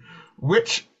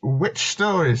 Which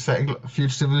story is set in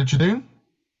Fugitive of the Jadoon?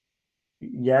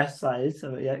 Yes, that is.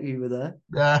 Yeah, you were there.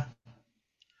 Yeah.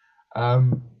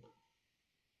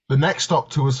 The next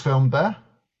Doctor was filmed there.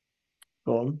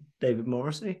 Go on, David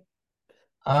Morrissey.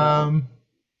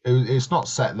 It's not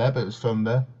set there, but it was filmed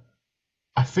there.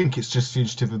 I think it's just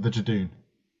Fugitive of the Jadoon.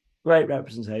 Great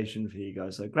representation for you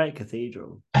guys. So great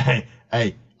cathedral.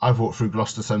 Hey, I've walked through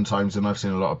Gloucester sometimes, and I've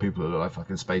seen a lot of people that look like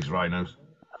fucking space rhinos.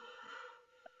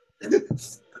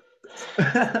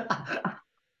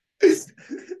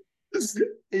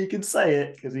 He can say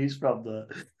it because he's from there.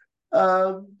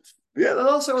 Yeah, the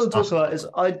last thing I want to talk about is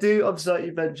I do obviously, like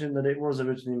you mentioned, that it was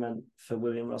originally meant for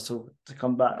William Russell to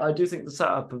come back. I do think the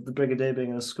setup of the Brigadier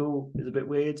being in a school is a bit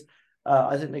weird.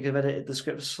 I think they could have edited the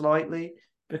script slightly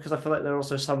because I feel like there are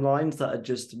also some lines that are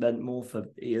just meant more for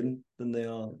Ian than they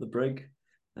are the Brig.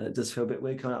 And it does feel a bit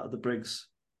weird coming out of the Brig's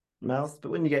mouth.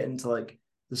 But when you get into like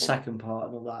the second part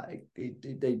and all that,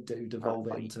 they do devolve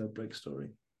it into a Brig story.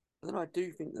 Then I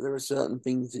do think that there are certain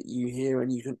things that you hear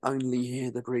and you can only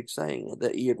hear the Brig saying it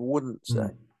that Ian wouldn't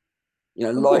say.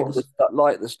 You know,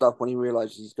 like the stuff when he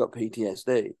realizes he's got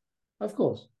PTSD. Of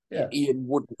course, yeah. Ian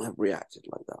wouldn't have reacted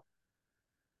like that.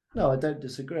 No, I don't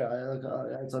disagree.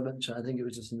 As I mentioned, I think it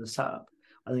was just in the setup.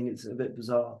 I think it's a bit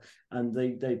bizarre, and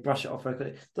they brush it off very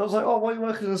quickly. I was like, "Oh, why are you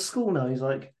working in a school now?" He's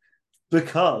like,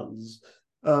 "Because,"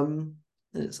 and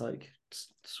it's like,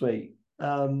 sweet.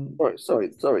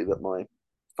 Sorry that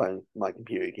my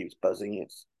computer keeps buzzing.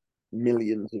 It's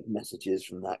millions of messages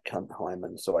from that cunt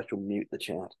Hyman, so I shall mute the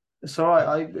chat. It's all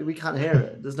right. We can't hear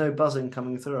it. There's no buzzing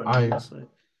coming through.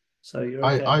 So you're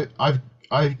okay.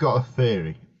 I've got a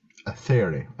theorem.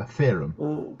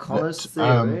 Oh, Connor's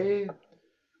theory.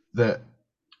 That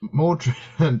Mawdryn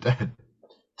Undead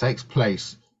takes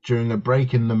place during a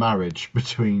break in the marriage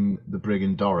between the Brig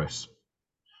and Doris,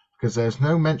 because there's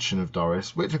no mention of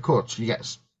Doris, which of course she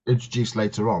gets introduced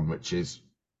later on, which is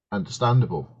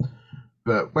understandable.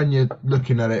 But when you're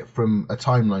looking at it from a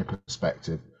timeline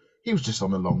perspective, he was just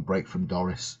on a long break from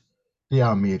Doris. The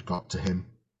army had got to him,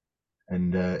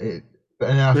 and I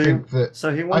think that.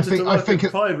 So he wanted to work in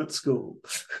private school.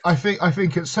 I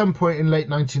think at some point in late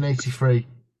 1983,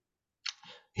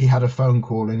 he had a phone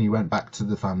call and he went back to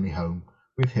the family home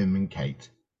with him and Kate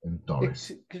and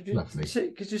Doris. Lovely.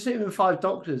 Because you see him in 5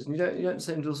 Doctors, and you don't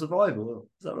see him till Survival.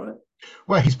 Is that right?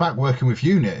 Well, he's back working with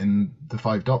UNIT in the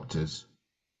 5 Doctors.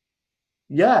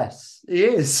 Yes, he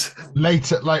is.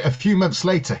 Later, like a few months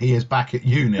later, he is back at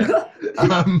UNIT.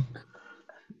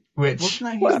 Which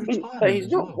he's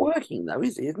not working though,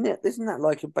 is he? Isn't it? Isn't that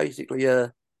like basically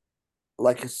a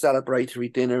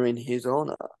celebratory dinner in his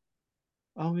honor?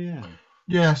 Oh yeah.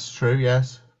 Yes, true.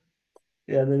 Yes.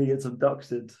 Yeah, and then he gets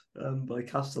abducted by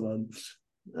Castellan,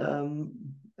 and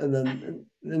then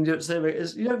you don't see him.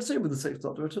 You don't see him with the 6th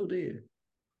Doctor at all, do you?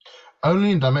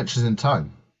 Only in Dimensions in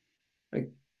Time.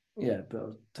 Yeah, but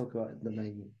I'll talk about it in the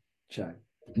main show.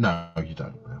 No, you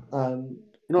don't.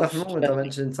 Nothing wrong with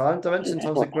Dimensions in Time. Dimensions in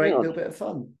Time is a great little bit of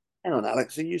fun. Hang on,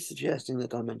 Alex, are you suggesting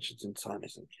that Dimensions in Time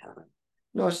isn't canon?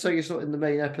 No, I was saying it's not in the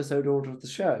main episode order of the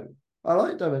show. I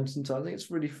like Dimensions in Time. I think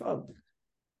it's really fun.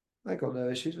 I got no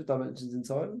issues with Dimensions in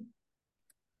Time.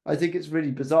 I think it's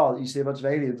really bizarre that you see a bunch of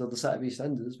aliens on the set of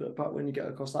EastEnders, but apart when you get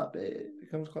across that bit, it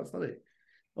becomes quite funny.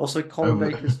 Also, Colin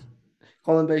Baker's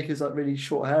like really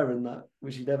short hair in that,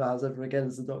 which he never has ever again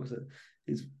as the Doctor.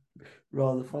 He's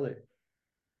rather funny.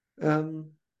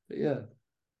 But yeah,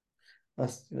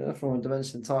 that's from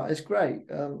Dimension in Time. It's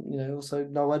great. Also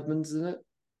Noel Edmonds in it.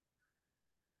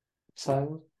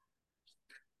 So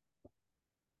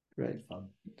great fun,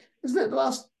 isn't it? The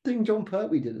last thing John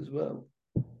Pertwee did as well.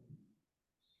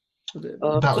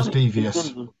 That was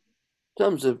devious. In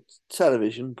terms of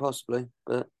television, possibly,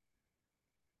 but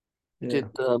Yeah.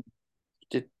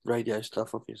 did radio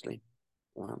stuff, obviously.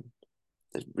 They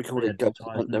Really recorded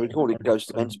advertising They and recorded stuff,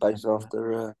 Ghost of so, Space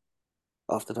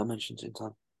after Dimensions in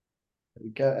Time. There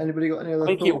we go. Anybody got any other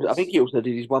I thoughts? think he also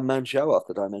did his one-man show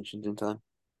after Dimensions in Time.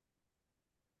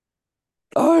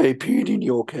 I peed in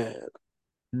your cab.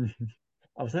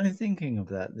 I was only thinking of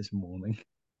that this morning.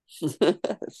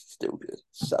 Still good.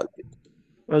 So good.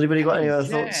 Well, anybody got any Hey, other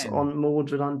thoughts Jen. on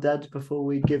Mawdryn Undead before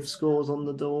we give scores on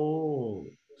the door?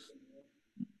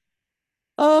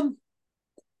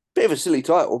 Bit of a silly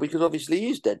title because obviously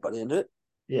he's dead by the end of it.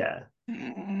 Yeah.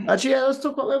 Actually, yeah, let's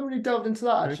talk about when we delved into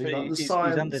that, actually, like the He's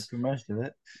science. undead for most of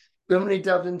it. When we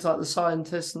delved into like the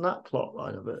scientists and that plot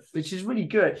line of it, which is really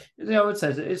good. The thing I would say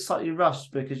is it is slightly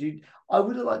rushed because I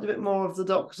would have liked a bit more of the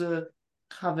Doctor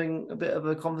having a bit of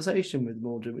a conversation with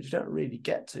Mawdryn, which you don't really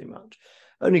get too much.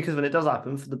 Only because when it does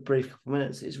happen for the brief couple of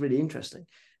minutes, it's really interesting.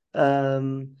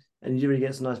 And you really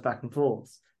get some nice back and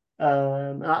forth.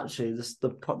 Actually,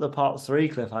 the part 3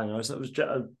 cliffhanger, I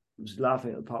was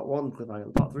laughing at the part 1 cliffhanger,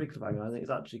 the part 3 cliffhanger. I think it's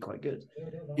actually quite good.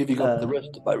 Have you got the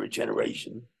rest of my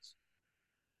regeneration?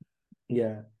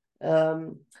 Yeah.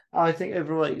 I think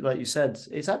overall, like you said,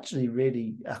 it's actually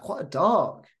really quite a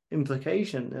dark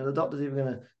implication. The Doctor's either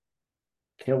going to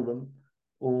kill them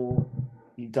or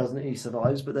he doesn't, he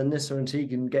survives, but then Nyssa and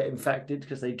Tegan get infected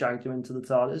because they dragged him into the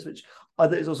TARDIS, which I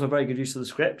think is also a very good use of the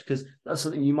script because that's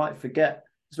something you might forget,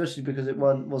 especially because it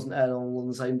wasn't aired on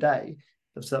the same day.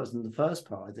 So that was in the first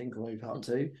part, I think, or maybe part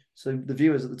 2. So the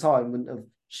viewers at the time wouldn't have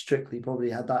strictly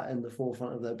probably had that in the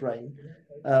forefront of their brain.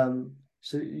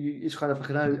 So it's kind of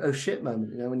like an oh shit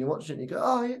moment, when you're watching it, you go,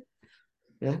 oh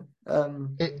yeah.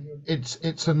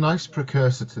 It's a nice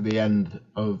precursor to the end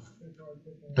of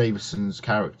Davison's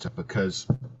character because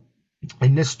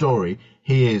in this story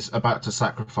he is about to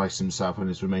sacrifice himself and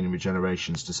his remaining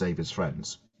regenerations to save his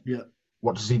friends. Yeah.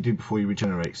 What does he do before he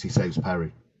regenerates? He saves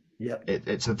Perry. Yeah.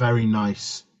 It's a very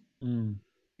nice.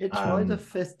 It's why the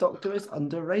Fifth Doctor is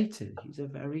underrated. He's a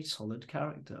very solid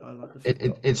character. I like the Fifth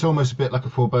Doctor. It's almost a bit like a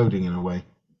foreboding in a way.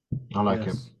 I like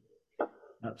him.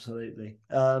 Absolutely.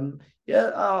 Again,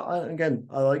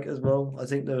 I like it as well. I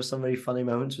think there were some really funny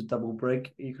moments with Double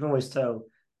Brig. You can always tell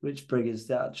which Brig is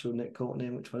the actual Nick Courtney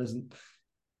and which one isn't.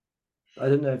 I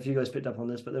don't know if you guys picked up on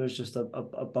this, but there was just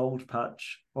a bold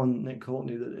patch on Nick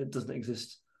Courtney that it doesn't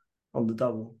exist on the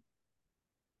double.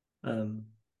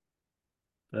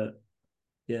 But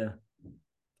yeah,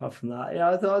 apart from that,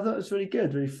 I thought it was really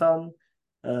good, really fun.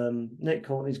 Nick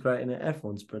Courtney's great in it.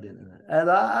 Everyone's brilliant in it. And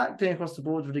acting across the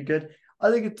board is really good.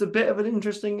 I think it's a bit of an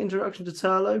interesting introduction to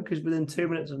Turlough because within 2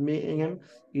 minutes of meeting him,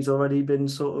 he's already been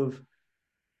sort of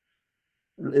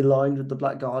aligned with the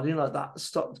Black Guardian. Like that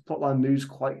plotline moves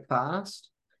quite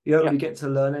fast. You don't really get to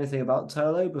learn anything about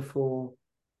Turlough before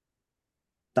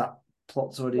that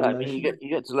plot's already in motion. You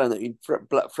get to learn that you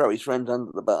throw his friends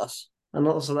under the bus. And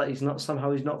also that he's not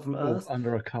from Earth.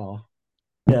 Under a car.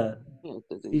 Yeah.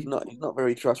 He's not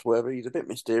very trustworthy. He's a bit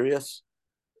mysterious.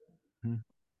 Not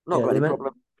got any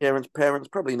problem. Parents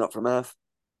probably not from Earth.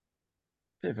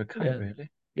 Bit of a cunt, really.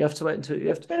 You have to wait until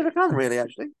bit of a cunt, really.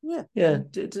 Actually, yeah. Yeah.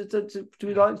 Do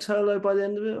we like Turlough by the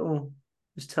end of it, or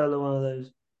is Turlough one of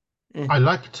those? I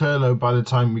like Turlough by the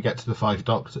time we get to the 5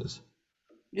 Doctors.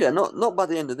 Yeah, not by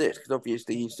the end of this because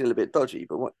obviously he's still a bit dodgy.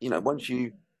 But once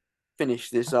you finish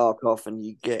this arc off and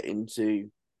you get into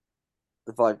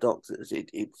the 5 Doctors,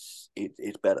 it's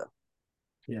better.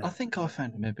 Yeah, I think I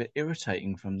found him a bit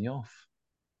irritating from the off.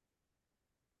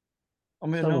 I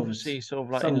mean, obviously, sort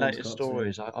of like in later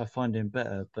stories, I find him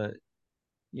better, but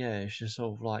yeah, it's just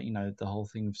sort of like the whole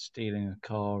thing of stealing a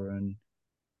car and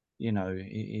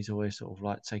he's always sort of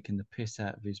like taking the piss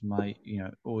out of his mate,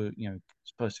 or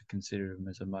supposed to consider him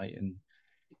as a mate, and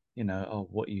oh,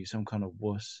 what are you, some kind of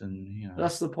wuss, and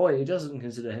That's the point. He doesn't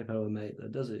consider Hippo a mate, though,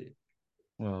 does he?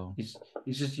 Well, he's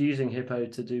just using Hippo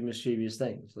to do mischievous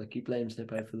things. Like he blames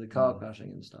Hippo for the car crashing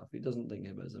and stuff. He doesn't think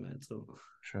Hippo's a mate at all.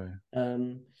 True.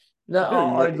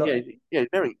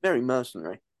 Very, very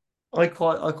mercenary. I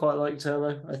quite like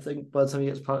Turlough. I think by the time he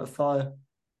gets Planet of Fire,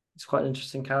 he's quite an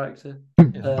interesting character.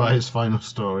 By his final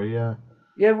story, yeah.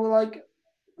 Yeah, well,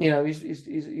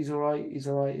 he's all right. He's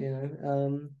all right.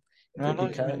 I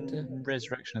like him in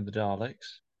Resurrection of the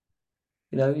Daleks.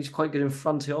 He's quite good in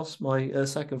Frontios, my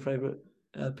second favourite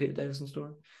Peter Davison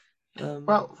story.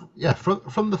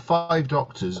 From the 5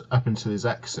 Doctors up until his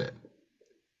exit,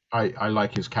 I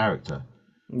like his character.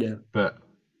 Yeah, but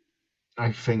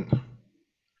I think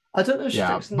I don't know.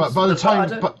 Yeah, but by the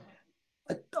time,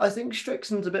 I think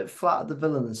Strixon's a bit flat at the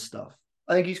villainous stuff.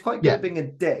 I think he's quite good at being a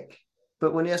dick,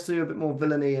 but when he has to do a bit more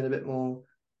villainy and a bit more,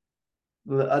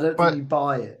 I don't think you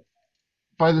buy it.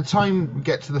 By the time we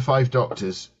get to the Five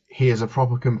Doctors, he is a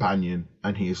proper companion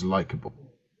and he is likable.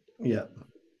 Yeah.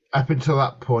 Up until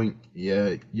that point,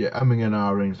 yeah, umming and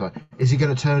ahhing. Like, is he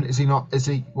going to turn? Is he not? Is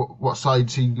he? What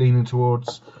side's he leaning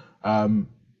towards? But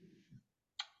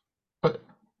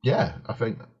yeah, I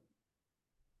think.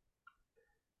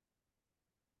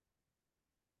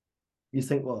 You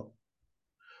think what?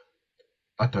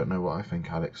 I don't know what I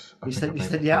think, Alex. You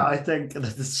said, yeah, I think, and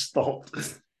then stop.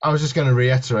 I was just going to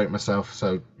reiterate myself.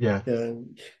 So yeah.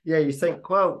 Yeah. You think?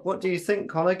 Well, what do you think,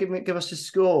 Connor? Give us your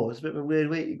score. It's a bit of a weird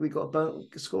week. We got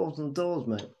scores on the doors,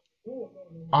 mate.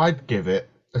 I'd give it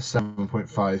a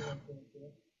 7.5.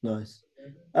 Nice.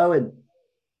 Owen.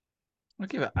 I'll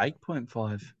give it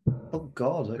 8.5. Oh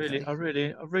God. Okay. I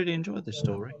really enjoyed this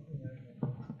story.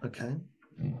 Okay.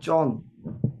 John.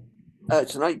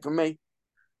 It's an 8 from me.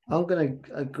 I'm going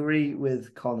to agree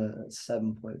with Connor at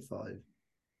 7.5.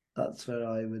 That's where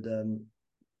I would.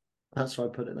 That's where I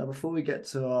put it. Now, before we get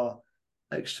to our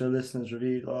extra listeners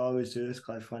review, I always do this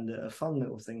because I find it a fun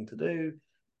little thing to do,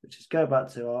 which is go back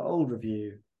to our old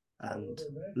review and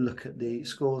look at the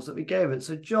scores that we gave it.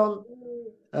 So John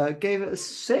gave it a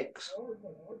 6.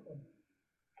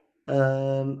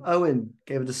 Owen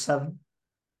gave it a 7.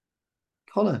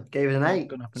 Connor gave it an 8.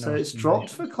 So it's dropped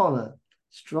for Connor.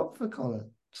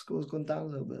 Score's gone down a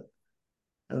little bit.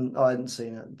 And I hadn't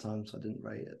seen it at the time, so I didn't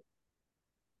rate it.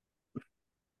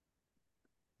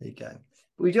 There you go.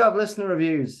 But we do have listener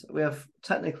reviews. We have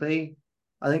technically,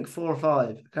 I think 4 or 5.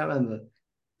 I can't remember.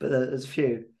 But there's a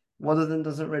few. One of them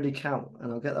doesn't really count,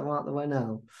 and I'll get that one out of the way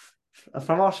now.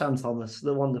 From Arshan Thomas,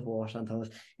 the wonderful Arshan Thomas.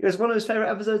 It was one of his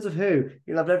favourite episodes of Who.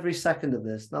 He loved every second of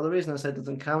this. Now, the reason I say it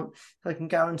doesn't count, I can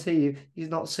guarantee you he's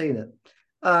not seen it.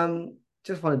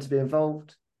 Just wanted to be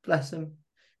involved. Bless him.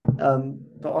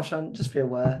 But Arshan, just be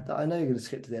aware that I know you're going to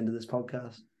skip to the end of this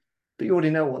podcast. But you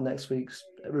already know what next week's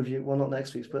review, well, not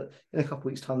next week's, but in a couple of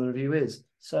weeks' time, the review is.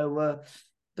 So,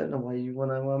 don't know why you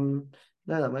want to know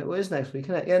that, mate. What is next week,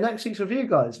 isn't it? Yeah, next week's review,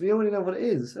 guys. We already know what it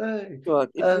is. Hey. God,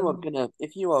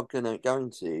 if you are going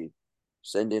to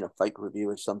send in a fake review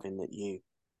of something that you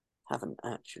haven't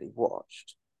actually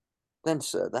watched, then,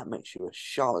 sir, that makes you a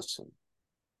charlatan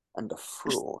and a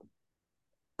fraud,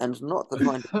 and not the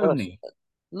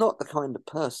kind of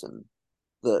person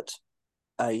that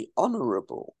a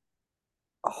honourable,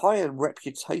 a higher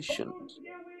reputation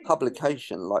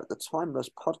publication like the Timeless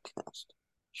Podcast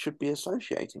should be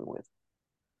associating with.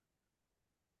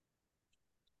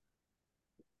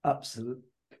 Absolutely.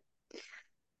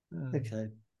 Okay.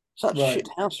 Such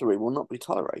shithousery will not be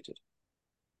tolerated.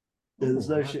 There's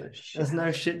no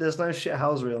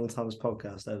shithousery on the Timeless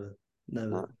Podcast ever.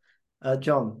 Never. No.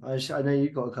 John, I know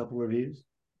you've got a couple reviews.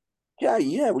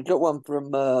 Yeah, we got one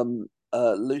from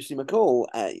Lucy McCall.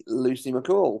 Lucy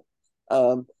McCall.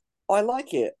 I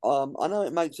like it. I know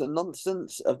it makes a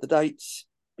nonsense of the dates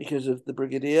because of the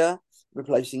Brigadier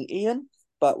replacing Ian,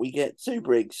 but we get 2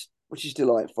 Briggs, which is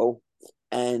delightful,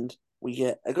 and we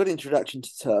get a good introduction to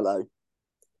Turlo.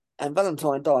 And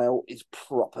Valentine Dial is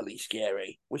properly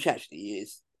scary, which actually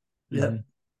is. Yeah,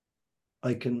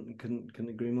 I can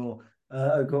agree more.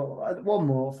 I got one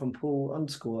more from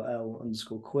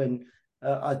Paul_L_Quinn.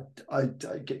 I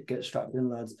get strapped in,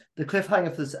 lads. The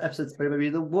cliffhanger for this episode 3 may be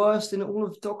the worst in all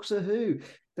of Doctor Who.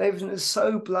 Davison is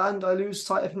so bland, I lose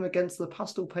sight of him against the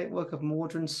pastel paintwork of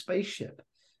Mawdryn's spaceship.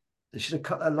 They should have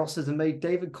cut their losses and made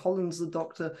David Collins the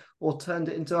Doctor, or turned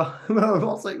it into a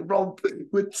homoerotic romp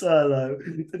with Turlo.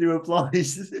 And he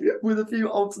replies with a few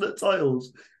alternate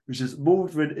titles, which is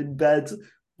Mawdryn in bed,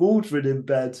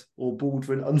 or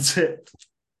Baldwin unzipped.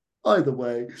 Either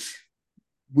way,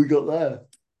 we got there.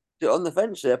 On the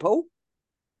fence there, Paul.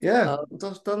 Yeah,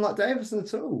 don't like Davison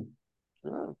at all.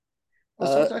 No.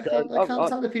 I can't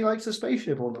tell if he likes a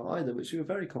spaceship or not either, which you were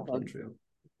very complimentary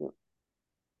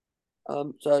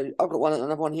on. So I've got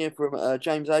another one here from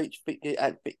James H.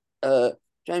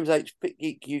 James H. Fit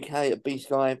Geek UK at B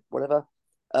Sky, whatever.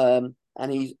 And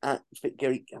he's at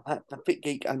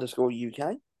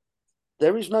FitGeek_UK.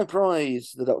 There is no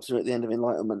prize, the Doctor at the end of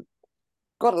Enlightenment.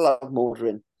 Gotta love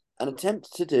Mawdryn. An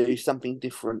attempt to do something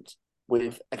different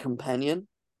with a companion,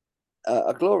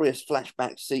 a glorious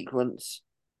flashback sequence,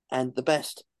 and the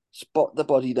best spot the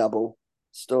body double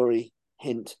story.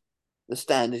 Hint: the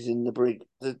stand is in the brig.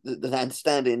 The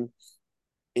stand-in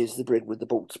is the brig with the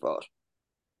bald spot.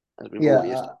 I think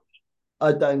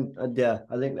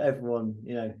everyone.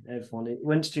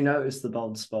 Once you notice the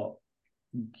bald spot,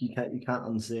 you can't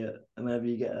unsee it. And whenever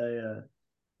you get a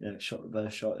shot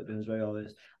reverse shot. It becomes very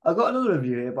obvious. I've got another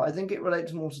review here, but I think it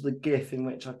relates more to the GIF in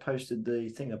which I posted the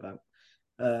thing about.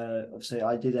 Obviously,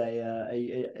 I did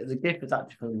the GIF is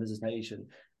actually from the visitation,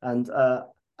 and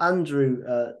Andrew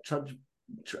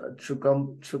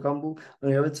Trugumble,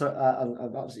 I've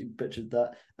absolutely butchered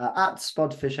that. At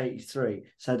Spudfish83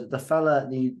 said the fella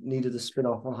needed a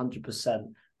spin-off 100%,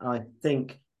 and I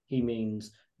think he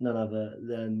means none other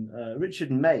than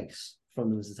Richard Mace from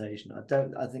the visitation. I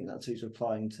think that's who he's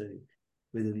replying to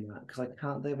within that, because I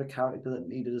can't think of a character that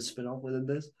needed a spin-off within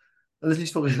this. Unless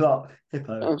he's talking about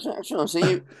Hippo. So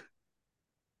you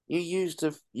used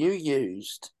a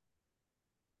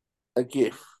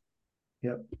GIF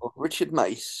of Richard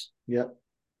Mace,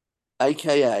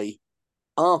 aka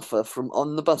Arthur from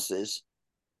On the Buses,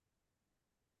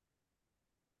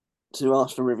 to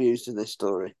ask for reviews to this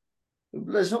story.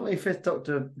 There's not many Fifth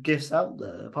Doctor GIFs out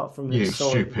there, apart from his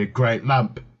stupid great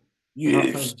lamp.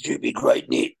 Stupid great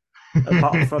Nick.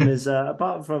 apart from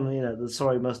the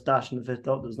sorry mustache and the Fifth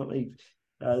Doctor, there's not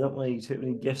too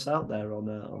many GIFs out there on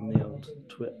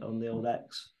the old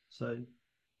X. So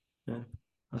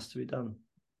has to be done.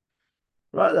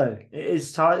 Right though, it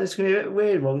is time. It's going to be a bit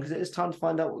weird one because it is time to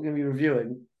find out what we're going to be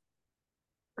reviewing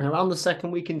around the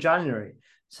second week in January.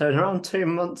 So in around 2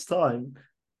 months' time,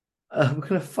 we're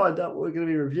going to find out what we're going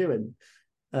to be reviewing.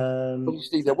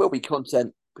 Obviously, there will be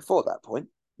content before that point.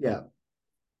 Yeah.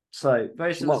 So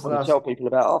very similar to tell people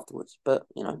about afterwards, but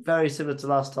very similar to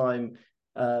last time.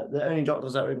 The only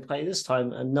Doctors that are in play this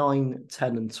time are 9,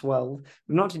 10, and 12.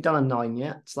 We've not actually done a 9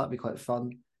 yet, so that'd be quite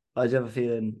fun. I do have a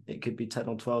feeling it could be 10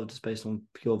 or 12 just based on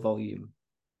pure volume.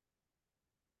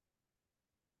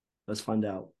 Let's find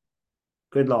out.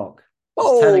 Gridlock.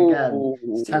 It's 10 again.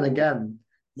 It's 10 again.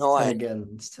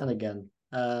 It's 10 again.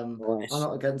 Nice. I'm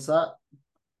not against that.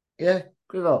 Yeah,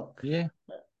 Gridlock. Yeah.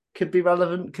 Could be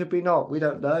relevant, could be not. We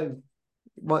don't know.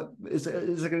 What is it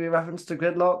going to be a reference to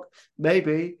Gridlock?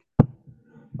 Maybe.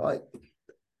 Like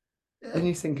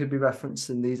anything could be referenced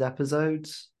in these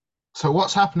episodes. So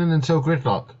what's happening until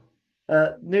Gridlock?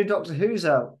 New Doctor Who's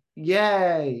out.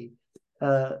 Yay!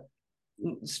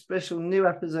 Special new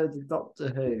episodes of Doctor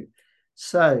Who.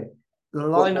 So the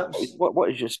lineups. What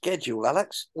is your schedule,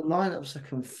 Alex? The lineups are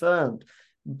confirmed.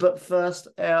 But first,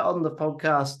 on the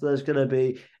podcast, there's going to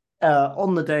be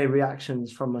on the day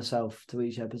reactions from myself to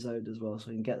each episode as well,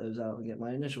 so you can get those out and get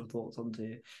my initial thoughts onto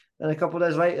you. Then a couple of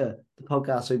days later, the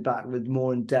podcast will be back with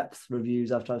more in-depth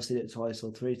reviews after I've seen it 2 or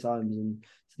 3 times and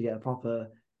to get a proper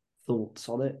thoughts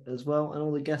on it as well. And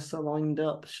all the guests are lined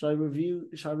up. Should I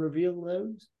reveal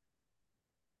those?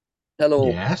 Hello.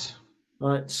 Yes.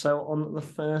 Right, so on the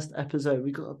first episode,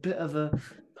 we got a bit of a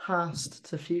past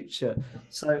to future.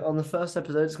 So on the first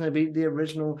episode, it's going to be the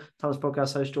original Times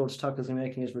Podcast host George Tucker's going to be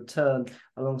making his return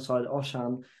alongside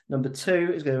Oshan. Number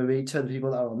 2 is going to be 2 of the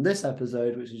people that are on this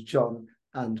episode, which is John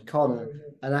and Connor.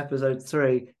 And episode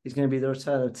 3 is going to be the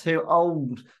return of 2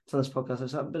 old Times Podcast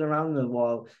hosts that haven't been around in a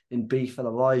while in Beef and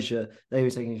Elijah. They'll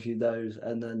be taking a few of those.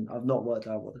 And then I've not worked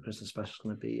out what the Christmas special is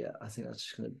going to be yet. I think that's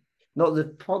just going to not the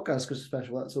podcast Christmas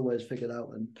special. That's always figured out.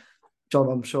 And John,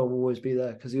 I'm sure, will always be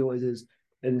there because he always is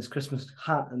in his Christmas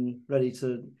hat and ready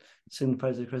to sing the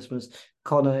praise of Christmas.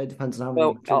 Connor, it depends on how many.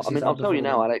 Well, I'll tell you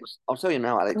now, Alex.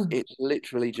 It's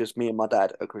literally just me and my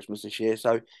dad at Christmas this year.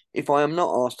 So if I am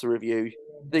not asked to review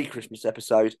the Christmas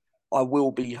episode, I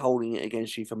will be holding it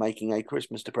against you for making a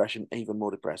Christmas depression even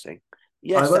more depressing.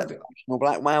 Yes, that's emotional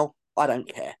blackmail. I don't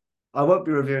care. I won't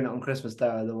be reviewing it on Christmas Day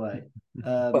either way.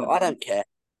 But I don't care.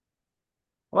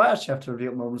 Well, I actually have to review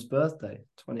it on Mum's birthday.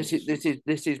 This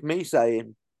is me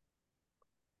saying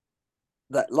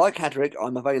that, like Hadrick,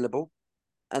 I'm available,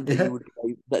 and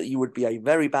that you would be a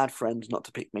very bad friend not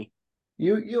to pick me.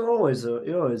 You're always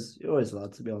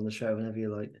allowed to be on the show whenever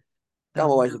you like. I'm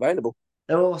always available.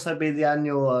 There will also be the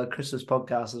annual Christmas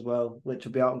podcast as well, which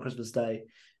will be out on Christmas Day,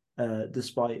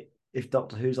 despite if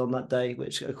Doctor Who's on that day,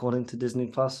 which according to Disney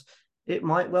Plus, it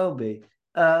might well be.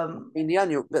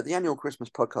 The annual Christmas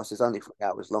podcast is only 3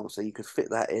 hours long, so you could fit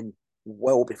that in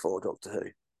well before Doctor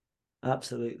Who.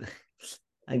 Absolutely,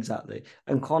 exactly.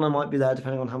 And Connor might be there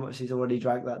depending on how much he's already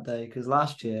drank that day. Because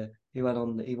last year he went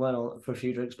on for a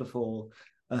few drinks before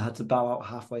and had to bow out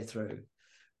halfway through.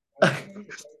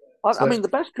 I mean, the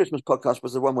best Christmas podcast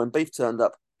was the one when Beef turned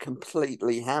up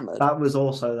completely hammered. That was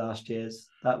also last year's.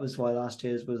 That was why last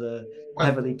year's was a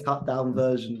heavily cut down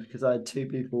version, because I had 2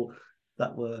 people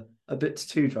that were a bit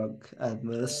too drunk and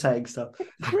were saying stuff.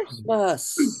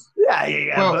 Christmas.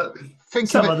 Yeah. Well, but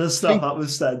some of the stuff that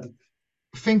was said.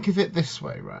 Think of it this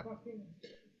way, right?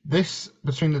 This,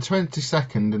 between the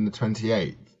 22nd and the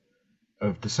 28th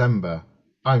of December,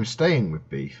 I'm staying with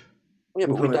Beef. Yeah,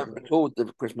 but we don't record the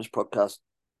Christmas podcast.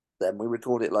 then. We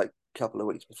record it like a couple of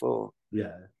weeks before.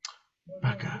 Yeah.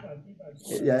 Bugger.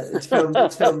 Yeah, it's filmed.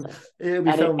 It's filmed. It'll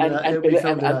be filmed. It'll be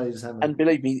filmed in early December. And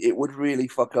believe me, it would really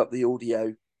fuck up the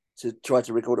audio to try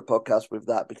to record a podcast with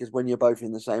that, because when you're both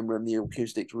in the same room, the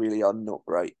acoustics really are not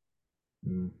great.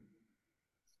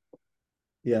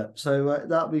 Yeah, so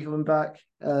that'll be coming back.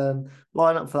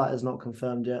 Lineup for that is not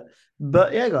confirmed yet,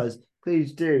 but yeah, guys,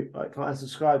 please do like, comment, and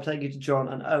subscribe. Thank you to John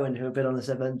and Owen who have been on this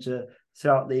adventure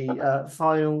throughout the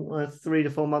final 3 to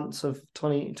 4 months of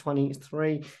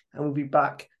 2023, and we'll be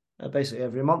back basically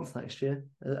every month next year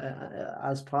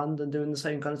as planned, and doing the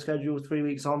same kind of schedule, 3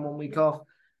 weeks on, 1 week off.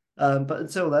 But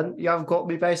until then, you have got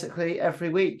me basically every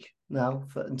week now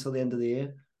until the end of the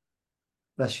year.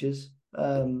 Bless yous.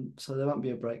 So there won't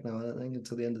be a break now, I don't think,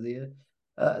 until the end of the year.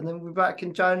 And then we'll be back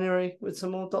in January with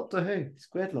some more Doctor Who. It's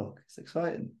Gridlock. It's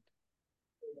exciting.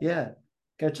 Yeah.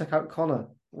 Go check out Connor.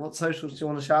 What socials do you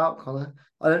want to shout out, Connor?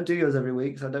 I don't do yours every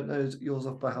week, so I don't know yours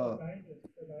off by heart.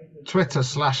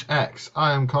 Twitter/X.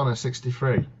 I am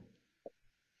Connor63.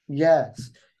 Yes.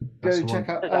 That's Go the check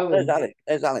one. out Owen.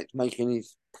 There's Alex making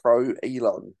his pro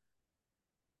Elon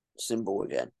symbol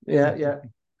again. Yeah, yeah.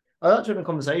 I actually had a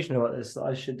conversation about this, that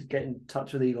I should get in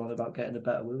touch with Elon about getting a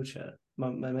better wheelchair. My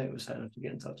mate was saying I should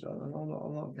get in touch with him.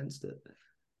 I'm not against it.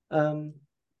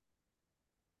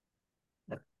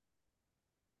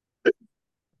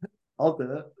 I'll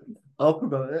do it. I'll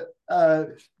promote it.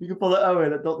 You can follow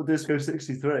Owen at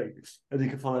DrDisco63, and you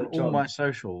can follow John. All my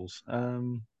socials.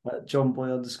 At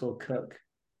JohnBoy_Cook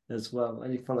as well,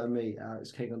 and you can follow me at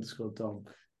King_Dom.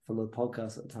 Follow the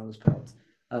podcast at Thomas Pod,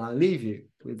 and I leave you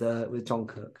with John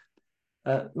Cook.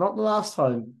 Not the last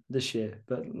time this year,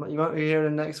 but you might be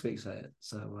hearing next week say it.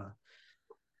 So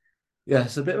yeah,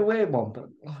 it's a bit of a weird one, but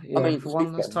yeah, I mean, for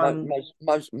one last time,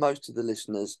 most of the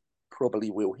listeners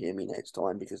probably will hear me next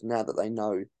time, because now that they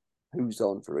know who's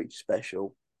on for each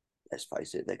special, let's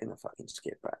face it, they're going to fucking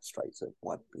skip right straight to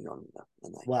why be on.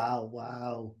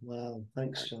 Wow.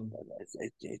 Thanks, John.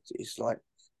 It's like,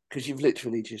 because you've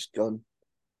literally just gone,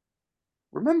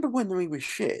 remember when we were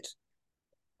shit?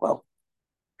 Well,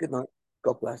 good night.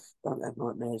 God bless. Don't have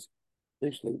nightmares.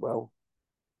 Do sleep well.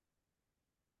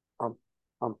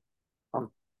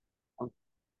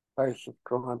 Very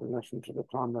subscribe and listen to the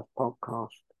Timeless podcast.